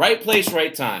 right place,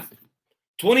 right time.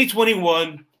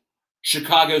 2021,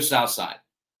 Chicago Southside.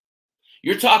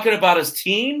 You're talking about his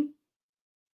team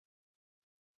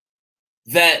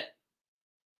that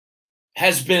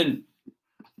has been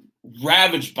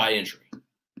ravaged by injury.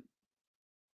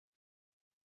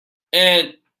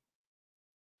 And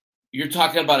you're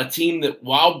talking about a team that,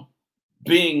 while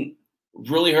being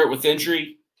really hurt with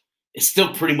injury, is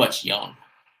still pretty much young,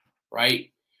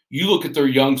 right? You look at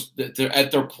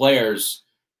their players,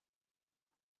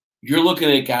 you're looking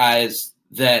at guys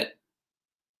that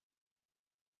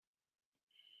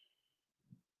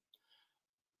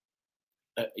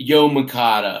Yo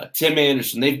Makata, Tim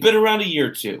Anderson, they've been around a year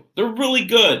or two. They're really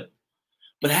good.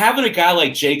 But having a guy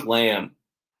like Jake Lamb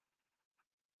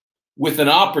with an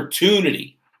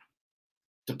opportunity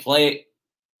to play,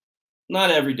 not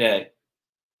every day,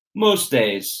 most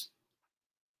days,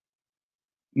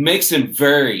 makes him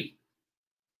very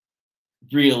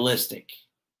realistic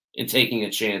in taking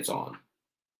a chance on.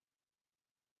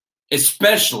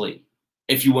 Especially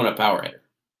if you want a power hitter.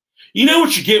 You know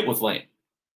what you get with Lamb.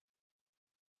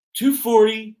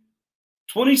 240,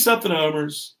 20-something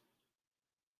homers.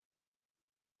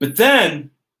 But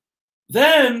then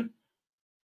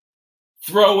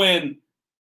throw in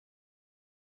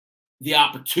the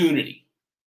opportunity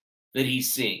that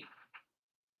he's seeing.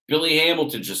 Billy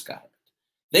Hamilton just got it.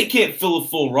 They can't fill a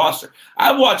full roster.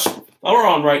 We're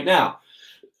on right now.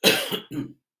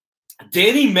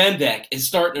 Danny Mendick is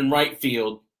starting in right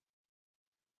field.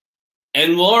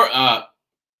 And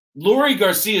Lori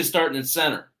Garcia is starting in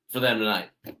center for them tonight.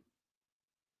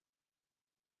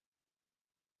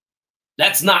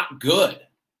 That's not good.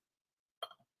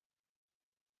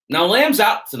 Now, Lamb's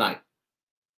out tonight.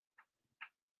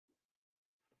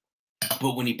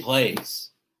 But when he plays,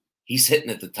 he's hitting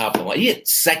at the top of the line. He hit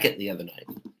second the other night.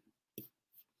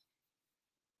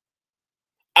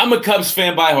 I'm a Cubs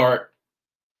fan by heart.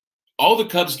 all the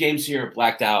Cubs games here are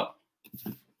blacked out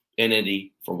in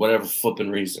Indy for whatever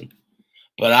flipping reason.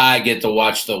 But I get to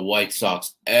watch the White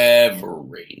Sox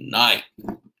every night.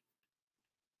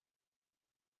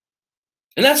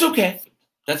 And that's okay.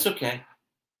 That's okay.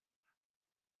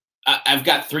 I've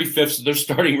got 3/5 of their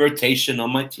starting rotation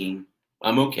on my team.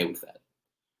 I'm okay with that.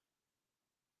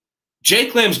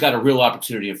 Jake Lamb's got a real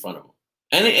opportunity in front of him.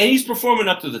 And he's performing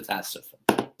up to the task so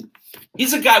far.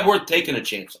 He's a guy worth taking a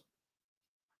chance on.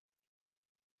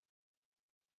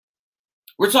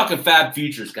 We're talking Fab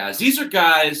Futures, guys. These are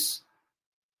guys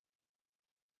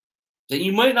that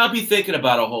you might not be thinking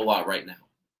about a whole lot right now.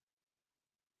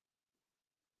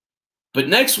 But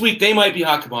next week, they might be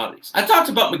hot commodities. I talked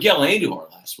about Miguel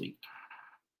Andujar last week.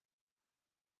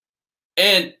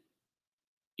 And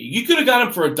you could have got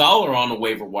him for $1 on the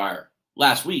waiver wire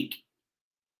last week.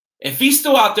 If he's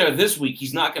still out there this week,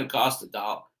 he's not going to cost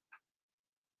 $1.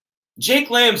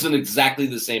 Jake Lamb's in exactly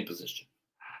the same position.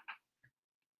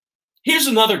 Here's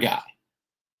another guy.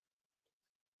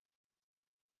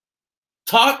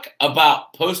 Talk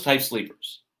about post-type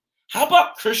sleepers. How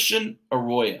about Christian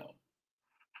Arroyo?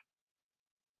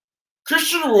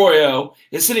 Christian Arroyo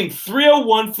is hitting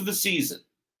 .301 for the season.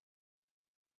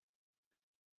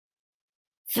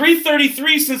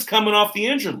 .333 since coming off the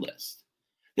injured list.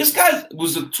 This guy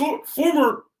was a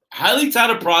former highly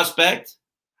touted prospect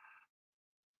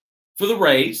for the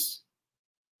Rays.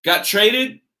 Got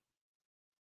traded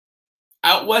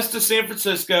out west of San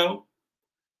Francisco.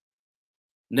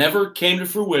 Never came to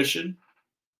fruition.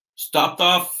 Stopped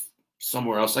off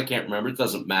somewhere else. I can't remember. It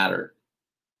doesn't matter.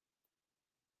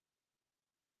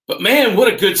 But, man,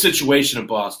 what a good situation in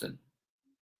Boston.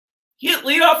 He hit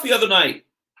leadoff the other night.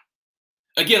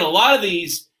 Again, a lot of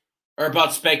these are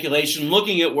about speculation,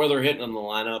 looking at where they're hitting in the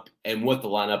lineup and what the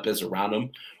lineup is around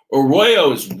him.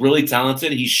 Arroyo is really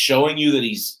talented. He's showing you that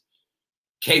he's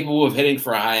capable of hitting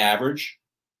for a high average.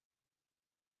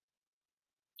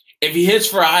 If he hits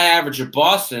for a high average at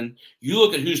Boston, you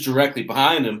look at who's directly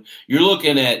behind him. You're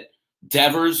looking at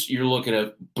Devers. You're looking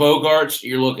at Bogarts.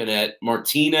 You're looking at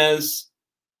Martinez.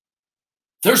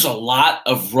 There's a lot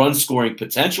of run-scoring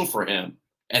potential for him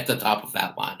at the top of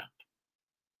that lineup.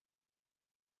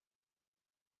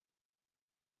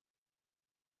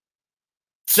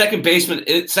 Second base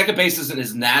isn't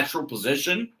his natural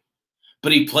position,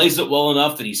 but he plays it well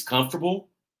enough that he's comfortable.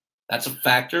 That's a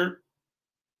factor.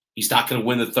 He's not going to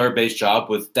win the third base job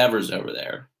with Devers over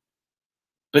there.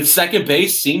 But second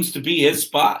base seems to be his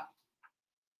spot.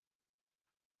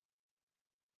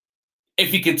 If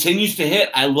he continues to hit,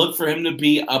 I look for him to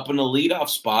be up in a leadoff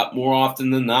spot more often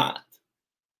than not.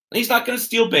 He's not going to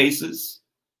steal bases,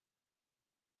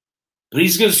 but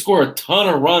he's going to score a ton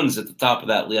of runs at the top of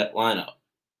that lineup.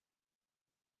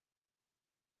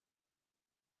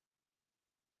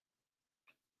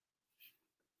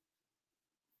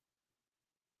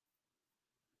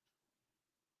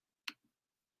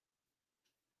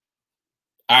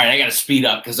 All right, I got to speed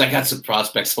up because I got some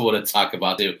prospects I want to talk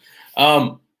about too.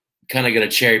 Kind of going to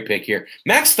cherry pick here.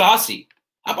 Max Stassi.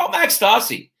 How about Max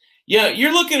Stassi? Yeah,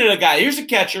 you're looking at a guy. Here's a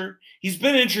catcher. He's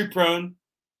been injury prone.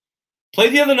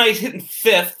 Played the other night hitting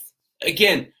fifth.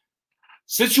 Again,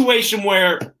 situation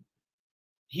where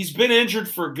he's been injured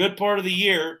for a good part of the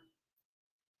year.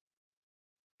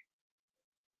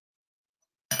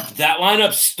 That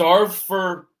lineup starved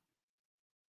for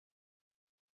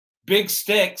big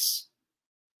sticks.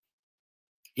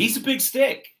 He's a big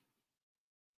stick.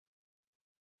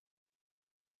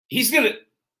 He's going to,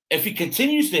 if he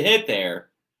continues to hit there,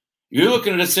 you're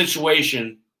looking at a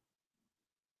situation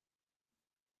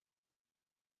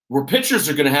where pitchers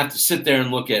are going to have to sit there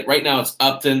and look at, right now it's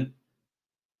Upton,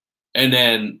 and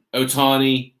then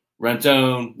Ohtani,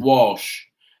 Rendon, Walsh.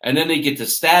 And then they get to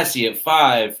Stassi at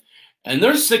 5, and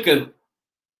they're sick of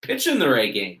pitching their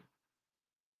A game.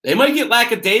 They might get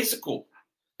lackadaisical.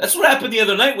 That's what happened the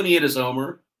other night when he hit his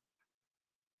homer.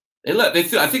 I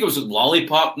think it was a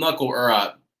lollipop knuckle or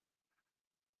a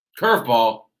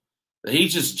curveball that he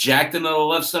just jacked into the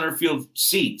left center field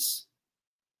seats.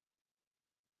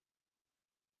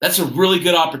 That's a really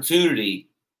good opportunity.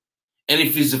 And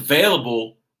if he's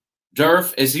available,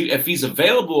 Durf, if he's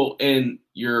available in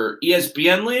your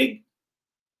ESPN league,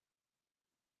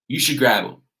 you should grab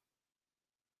him.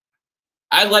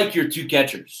 I like your two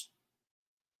catchers.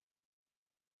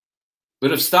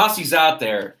 But if Stassi's out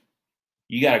there,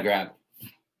 you got to grab him.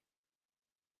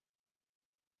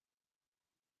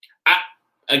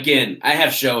 I have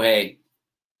Shohei,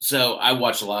 so I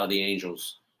watch a lot of the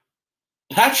Angels.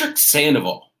 Patrick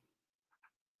Sandoval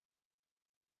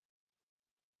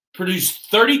produced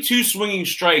 32 swinging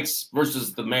strikes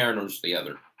versus the Mariners I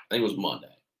think it was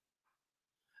Monday.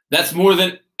 That's more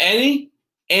than any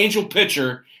Angel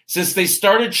pitcher since they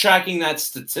started tracking that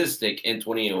statistic in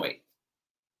 2008.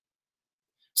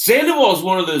 Sandoval is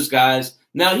one of those guys.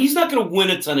 Now, he's not going to win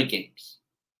a ton of games.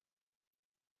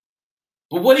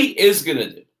 But what he is going to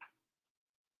do,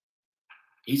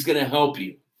 he's going to help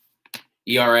you.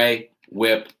 ERA,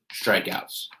 whip,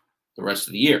 strikeouts the rest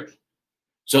of the year.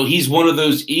 So he's one of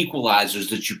those equalizers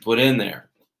that you put in there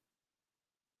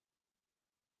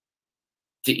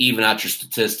to even out your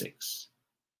statistics.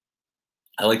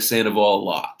 I like Sandoval a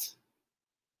lot.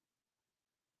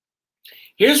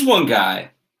 Here's one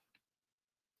guy,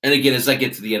 and again, as I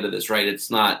get to the end of this, right,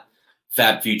 it's not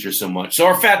Fab Future so much. So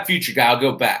our Fab Future guy, I'll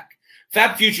go back.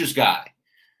 Fab Future's guy,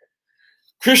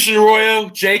 Christian Arroyo,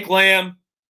 Jake Lamb,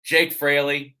 Jake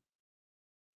Fraley.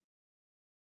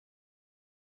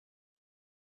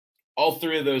 All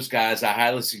three of those guys, I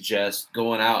highly suggest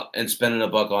going out and spending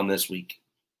 $1 on this week.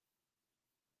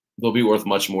 They'll be worth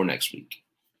much more next week.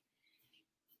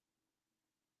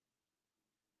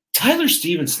 Tyler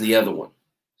Stevenson, the other one.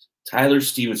 Tyler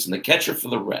Stevenson, the catcher for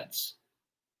the Reds.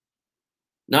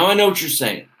 Now I know what you're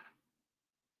saying.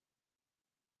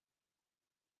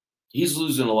 He's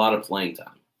losing a lot of playing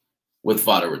time with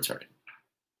Votto returning.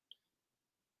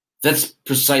 That's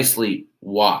precisely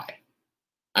why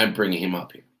I'm bringing him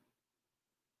up here.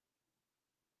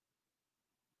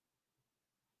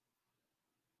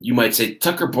 You might say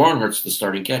Tucker Barnhart's the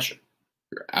starting catcher.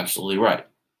 You're absolutely right.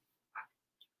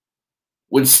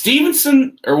 When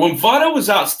Votto was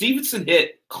out, Stevenson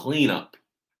hit cleanup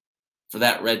for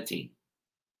that Red team.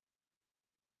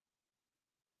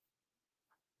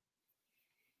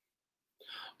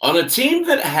 On a team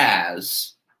that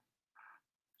has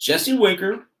Jesse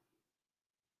Winker,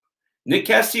 Nick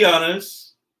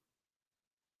Castellanos,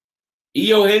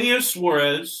 Eugenio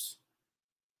Suarez,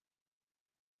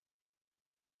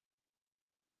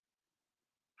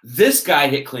 this guy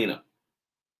hit cleanup.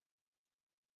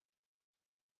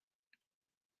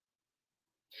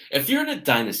 If you're in a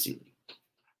dynasty league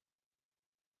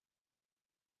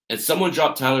and someone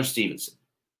dropped Tyler Stevenson,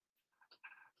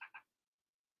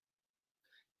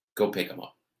 go pick him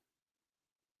up.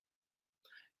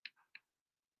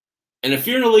 And if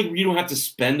you're in a league where you don't have to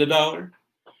spend $1,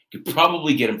 you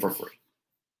probably get him for free.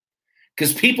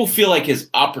 Because people feel like his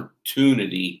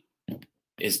opportunity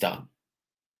is done.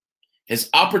 His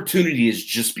opportunity is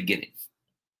just beginning.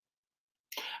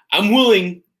 I'm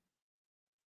willing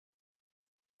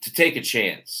to take a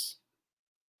chance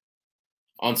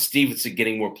on Stevenson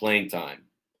getting more playing time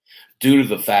due to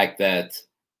the fact that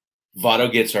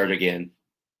Votto gets hurt again,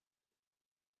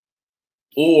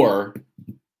 or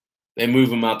they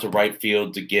move him out to right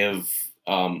field to give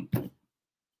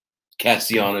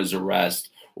Castellanos a rest,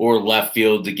 or left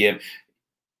field to give.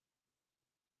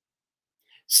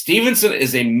 Stevenson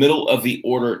is a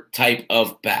middle-of-the-order type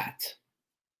of bat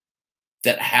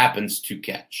that happens to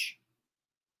catch.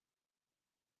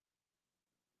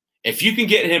 If you can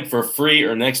get him for free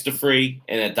or next to free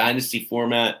in a dynasty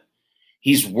format,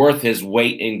 he's worth his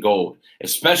weight in gold,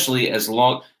 especially as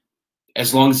long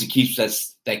as he keeps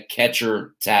that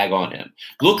catcher tag on him.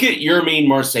 Look at Yermin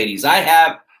Mercedes. I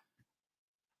have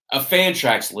a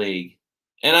Fantrax league,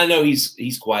 and I know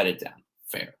he's quieted down.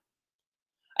 Fair.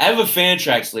 I have a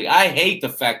Fantrax league. I hate the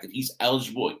fact that he's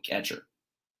eligible at catcher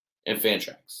in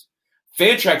Fantrax.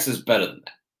 Fantrax is better than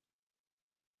that.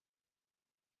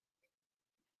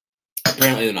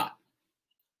 Apparently they're not.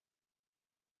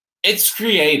 It's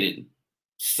created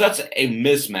such a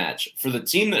mismatch for the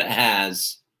team that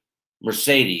has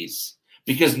Mercedes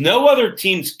because no other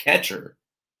team's catcher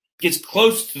gets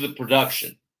close to the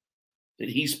production that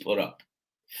he's put up.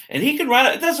 And he can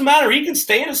ride it. It doesn't matter. He can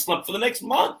stay in a slump for the next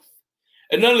month.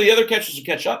 And none of the other catchers will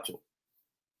catch up to him.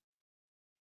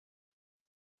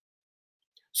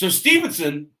 So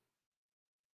Stevenson,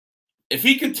 if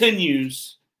he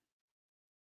continues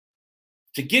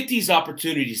to get these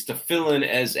opportunities to fill in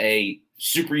as a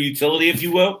super utility, if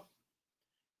you will,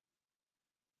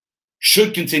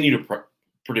 should continue to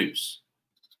produce.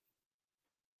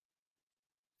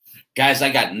 Guys,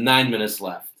 I got 9 minutes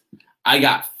left. I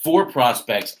got 4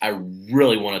 prospects I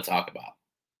really want to talk about.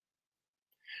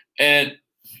 And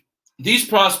these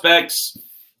prospects,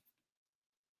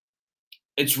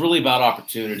 it's really about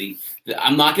opportunity.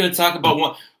 I'm not going to talk about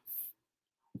one.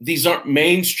 These aren't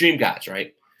mainstream guys,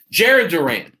 right? Jared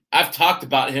Duran, I've talked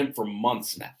about him for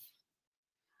months now.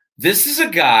 This is a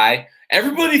guy,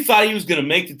 everybody thought he was going to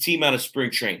make the team out of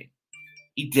spring training.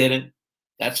 He didn't.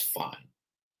 That's fine.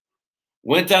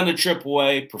 Went down to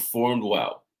AAA, performed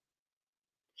well.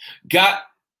 Got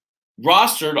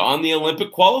rostered on the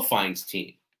Olympic qualifying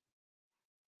team.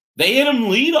 They hit him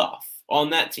leadoff on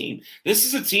that team. This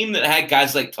is a team that had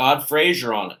guys like Todd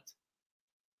Frazier on it.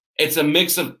 It's a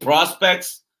mix of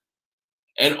prospects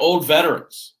and old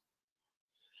veterans.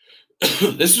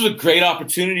 This was a great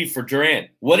opportunity for Durant.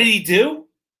 What did he do?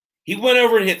 He went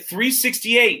over and hit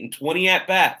 368 in 20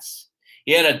 at-bats.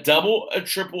 He had a double, a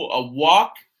triple, a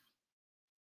walk.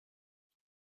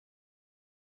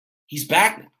 He's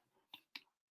back now.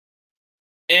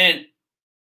 And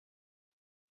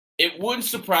it wouldn't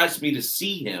surprise me to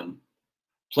see him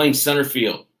playing center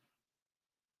field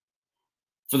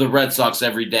for the Red Sox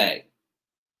every day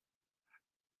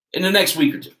in the next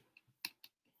week or two.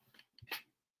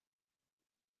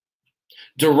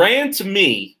 Durant, to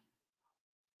me,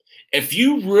 if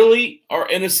you really are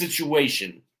in a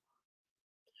situation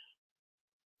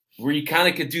where you kind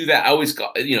of could do that, I always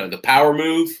call, the power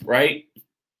move, right?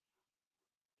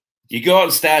 You go out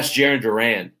and stash Jarren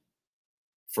Duran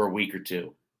for a week or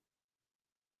two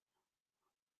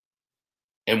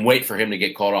and wait for him to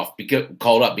get called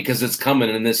up because it's coming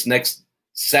in this next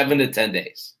 7 to 10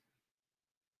 days.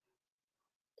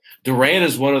 Duran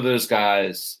is one of those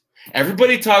guys.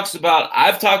 Everybody talks about,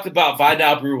 I've talked about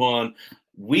Vidal Brujan.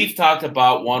 We've talked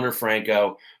about Wander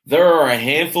Franco. There are a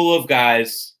handful of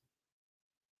guys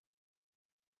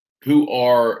who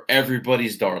are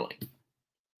everybody's darling.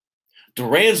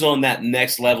 Duran's on that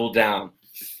next level down,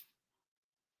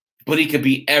 but he could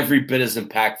be every bit as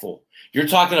impactful. You're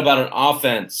talking about an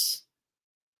offense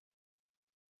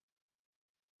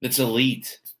that's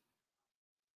elite.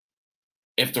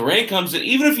 If Durant comes in,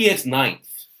 even if he hits ninth,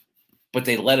 but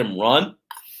they let him run,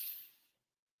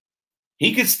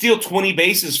 he could steal 20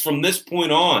 bases from this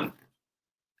point on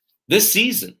this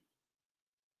season.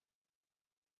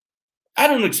 I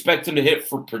don't expect him to hit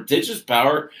for prodigious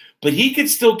power, but he could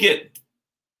still get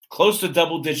close to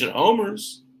double-digit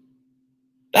homers.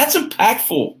 That's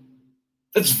impactful.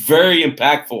 That's very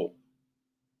impactful.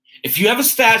 If you have a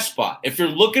stash spot, if you're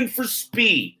looking for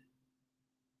speed,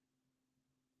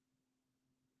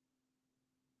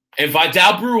 and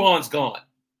Vidal Brujan's gone,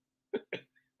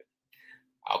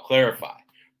 I'll clarify.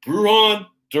 Brujan,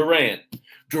 Durant.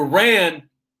 Durant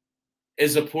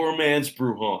is a poor man's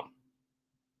Brujan,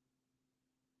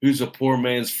 who's a poor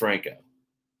man's Franco.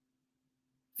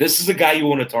 This is a guy you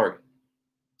want to target.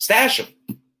 Stash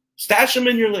him. Stash him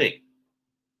in your league.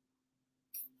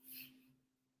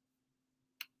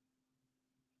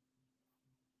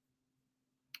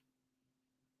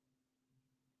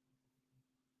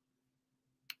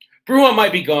 Brujan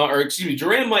might be gone,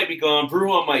 Durant might be gone.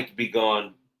 Brujan might be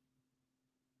gone.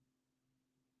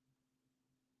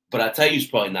 But I tell you, he's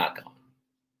probably not gone.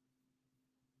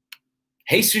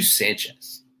 Jesus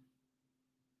Sanchez.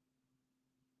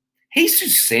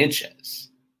 Jesus Sanchez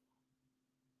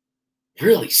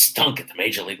really stunk at the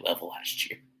major league level last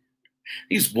year.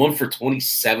 He's 1 for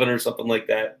 27 or something like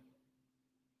that.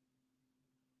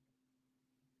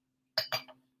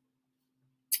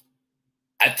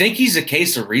 I think he's a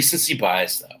case of recency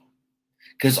bias, though,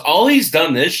 because all he's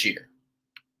done this year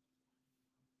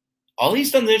at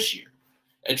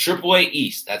AAA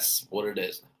East, that's what it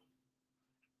is now.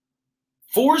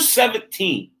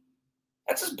 417.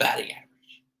 That's his batting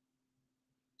average.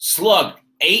 Slugged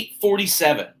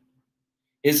 847.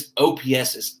 His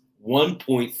OPS is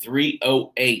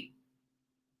 1.308.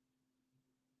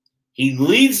 He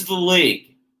leads the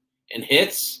league in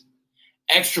hits,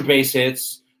 extra base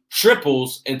hits,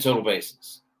 triples, and total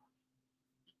bases.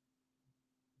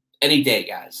 Any day,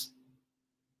 guys.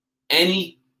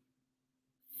 Any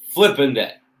flipping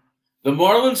day. The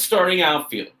Marlins starting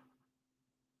outfield.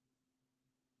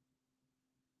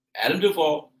 Adam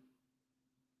Duvall,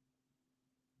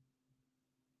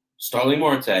 Starling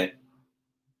Marte,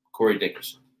 Corey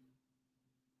Dickerson.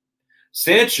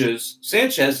 Sanchez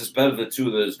is better than two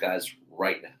of those guys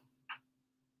right now.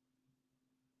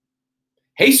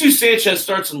 Jesus Sanchez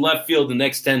starts in left field the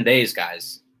next 10 days,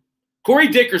 guys. Corey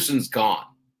Dickerson's gone.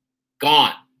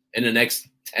 Gone in the next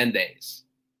 10 days.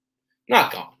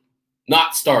 Not gone.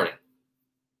 Not starting.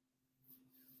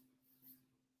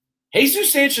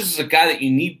 Jesus Sanchez is a guy that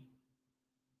you need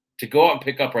to go out and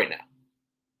pick up right now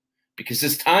because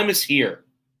his time is here.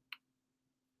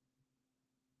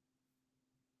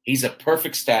 He's a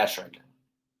perfect stash right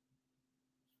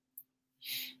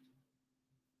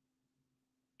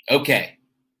now. Okay.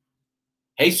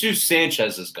 Jesus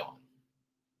Sanchez is gone.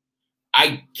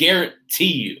 I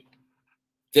guarantee you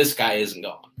this guy isn't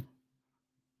gone.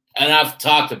 And I've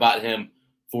talked about him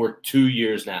for 2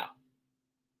 years now.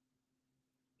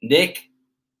 Nick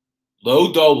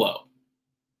Lodolo.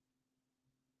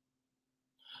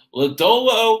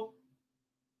 Lodolo,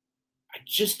 I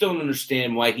just don't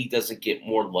understand why he doesn't get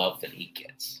more love than he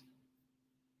gets.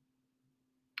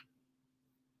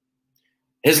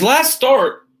 His last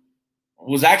start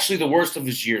was actually the worst of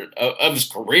his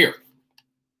career.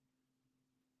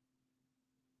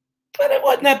 But it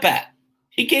wasn't that bad.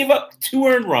 He gave up 2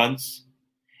 earned runs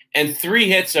and 3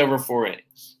 hits over 4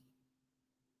 innings.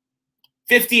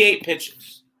 58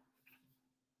 pitches.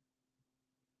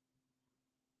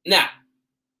 Now,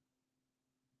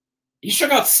 he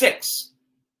struck out 6.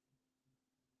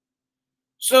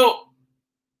 So,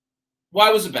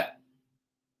 why was it bad?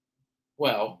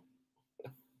 Well,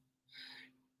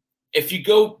 if you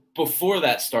go before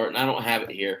that start, and I don't have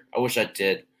it here, I wish I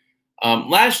did.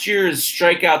 Last year's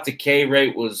strikeout to K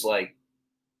rate was like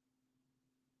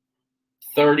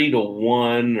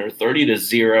 30-1 or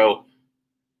 30-0.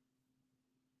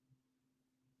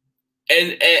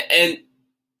 And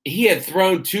he had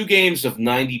thrown 2 games of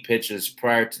 90 pitches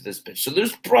prior to this pitch. So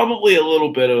there's probably a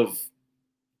little bit of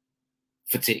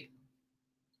fatigue.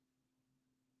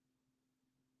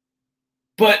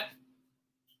 But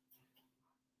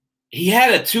he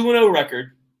had a 2-0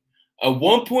 record, a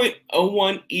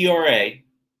 1.01 ERA,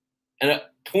 and a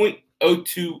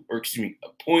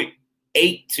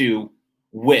 .82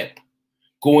 WHIP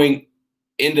going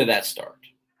into that start.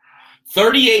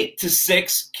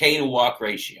 38-6 K to walk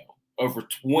ratio over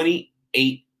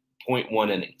 28.1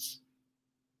 innings.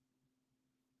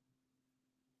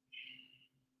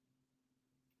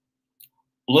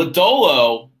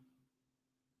 Lodolo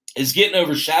is getting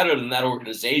overshadowed in that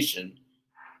organization,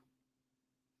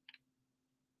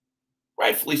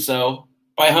 rightfully so,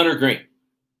 by Hunter Green.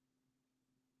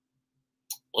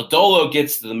 Lodolo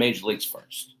gets to the major leagues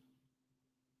first.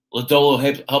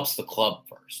 Lodolo helps the club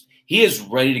first. He is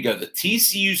ready to go. The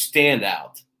TCU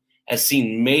standout has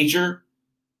seen major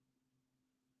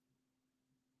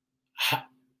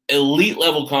elite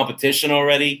level competition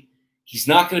already. He's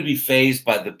not going to be fazed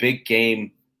by the big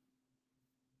game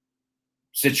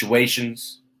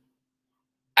situations.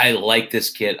 I like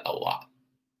this kid a lot.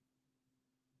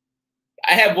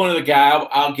 I have one of the guys.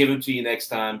 I'll give him to you next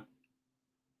time.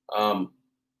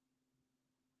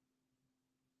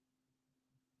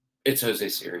 It's Jose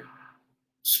Siri.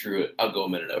 Screw it. I'll go a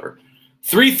minute over.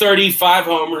 330, 5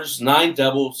 homers, 9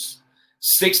 doubles,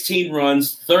 16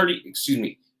 runs,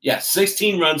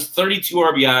 16 runs, 32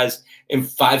 RBIs, and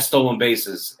 5 stolen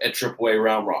bases at AAA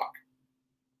Round Rock.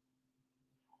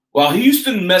 While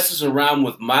Houston messes around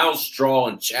with Miles Straw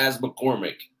and Chas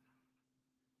McCormick,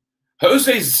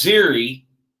 Jose Siri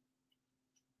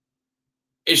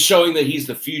is showing that he's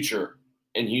the future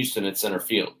in Houston at center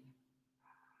field.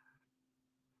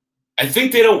 I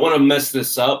think they don't want to mess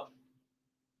this up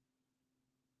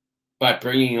by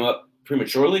bringing him up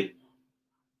prematurely.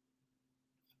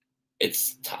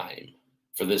 It's time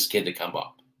for this kid to come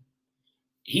up.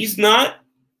 He's not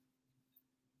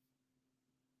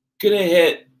going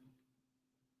to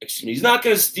he's not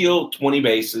going to steal 20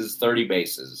 bases, 30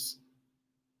 bases.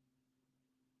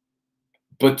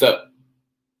 But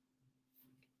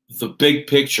the big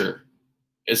picture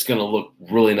is going to look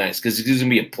really nice because he's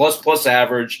going to be a plus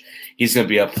average. He's going to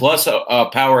be a plus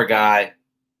power guy.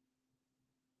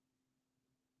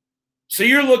 So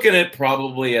you're looking at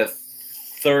probably a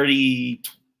 30-15,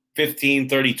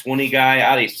 30-20 guy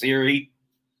out of Siri,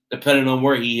 depending on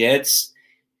where he hits.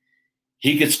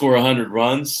 He could score 100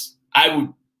 runs. I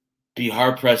would be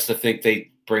hard-pressed to think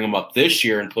they bring him up this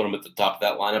year and put him at the top of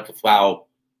that lineup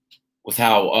with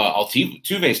how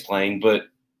Altuve's playing, but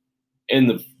in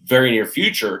the very near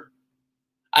future,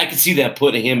 I could see that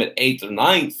putting him at 8th or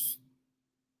 9th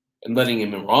and letting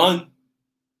him run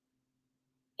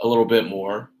a little bit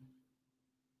more.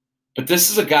 But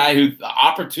this is a guy who the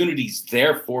opportunity's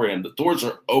there for him. The doors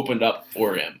are opened up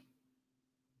for him.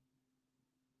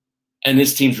 And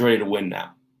this team's ready to win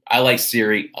now. I like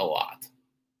Siri a lot.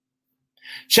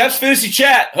 Chaps Fantasy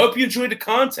Chat. Hope you enjoyed the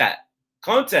content.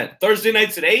 Thursday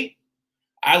nights at 8.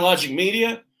 iLogic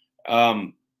Media.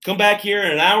 Come back here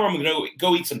in an hour. I'm going to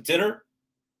go eat some dinner.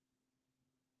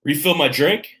 Refill my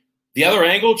drink. The other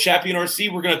angle, Chappie and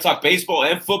RC, we're going to talk baseball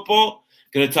and football.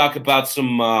 Going to talk about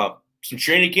some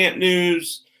training camp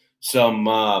news. We're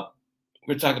going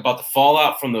to talk about the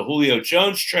fallout from the Julio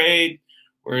Jones trade.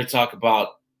 We're going to talk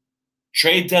about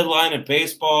trade deadline in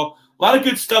baseball. A lot of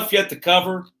good stuff yet to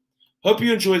cover. Hope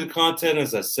you enjoy the content,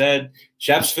 as I said.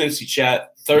 Chaps Fantasy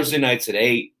Chat, Thursday nights at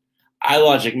 8.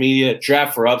 iLogic Media,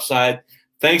 Draft for Upside.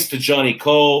 Thanks to Johnny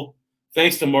Cole.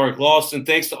 Thanks to Mark Lawson.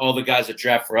 Thanks to all the guys at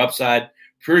Draft for Upside.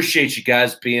 Appreciate you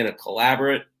guys being a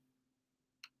collaborate.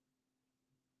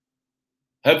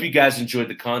 Hope you guys enjoyed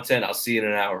the content. I'll see you in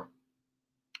an hour.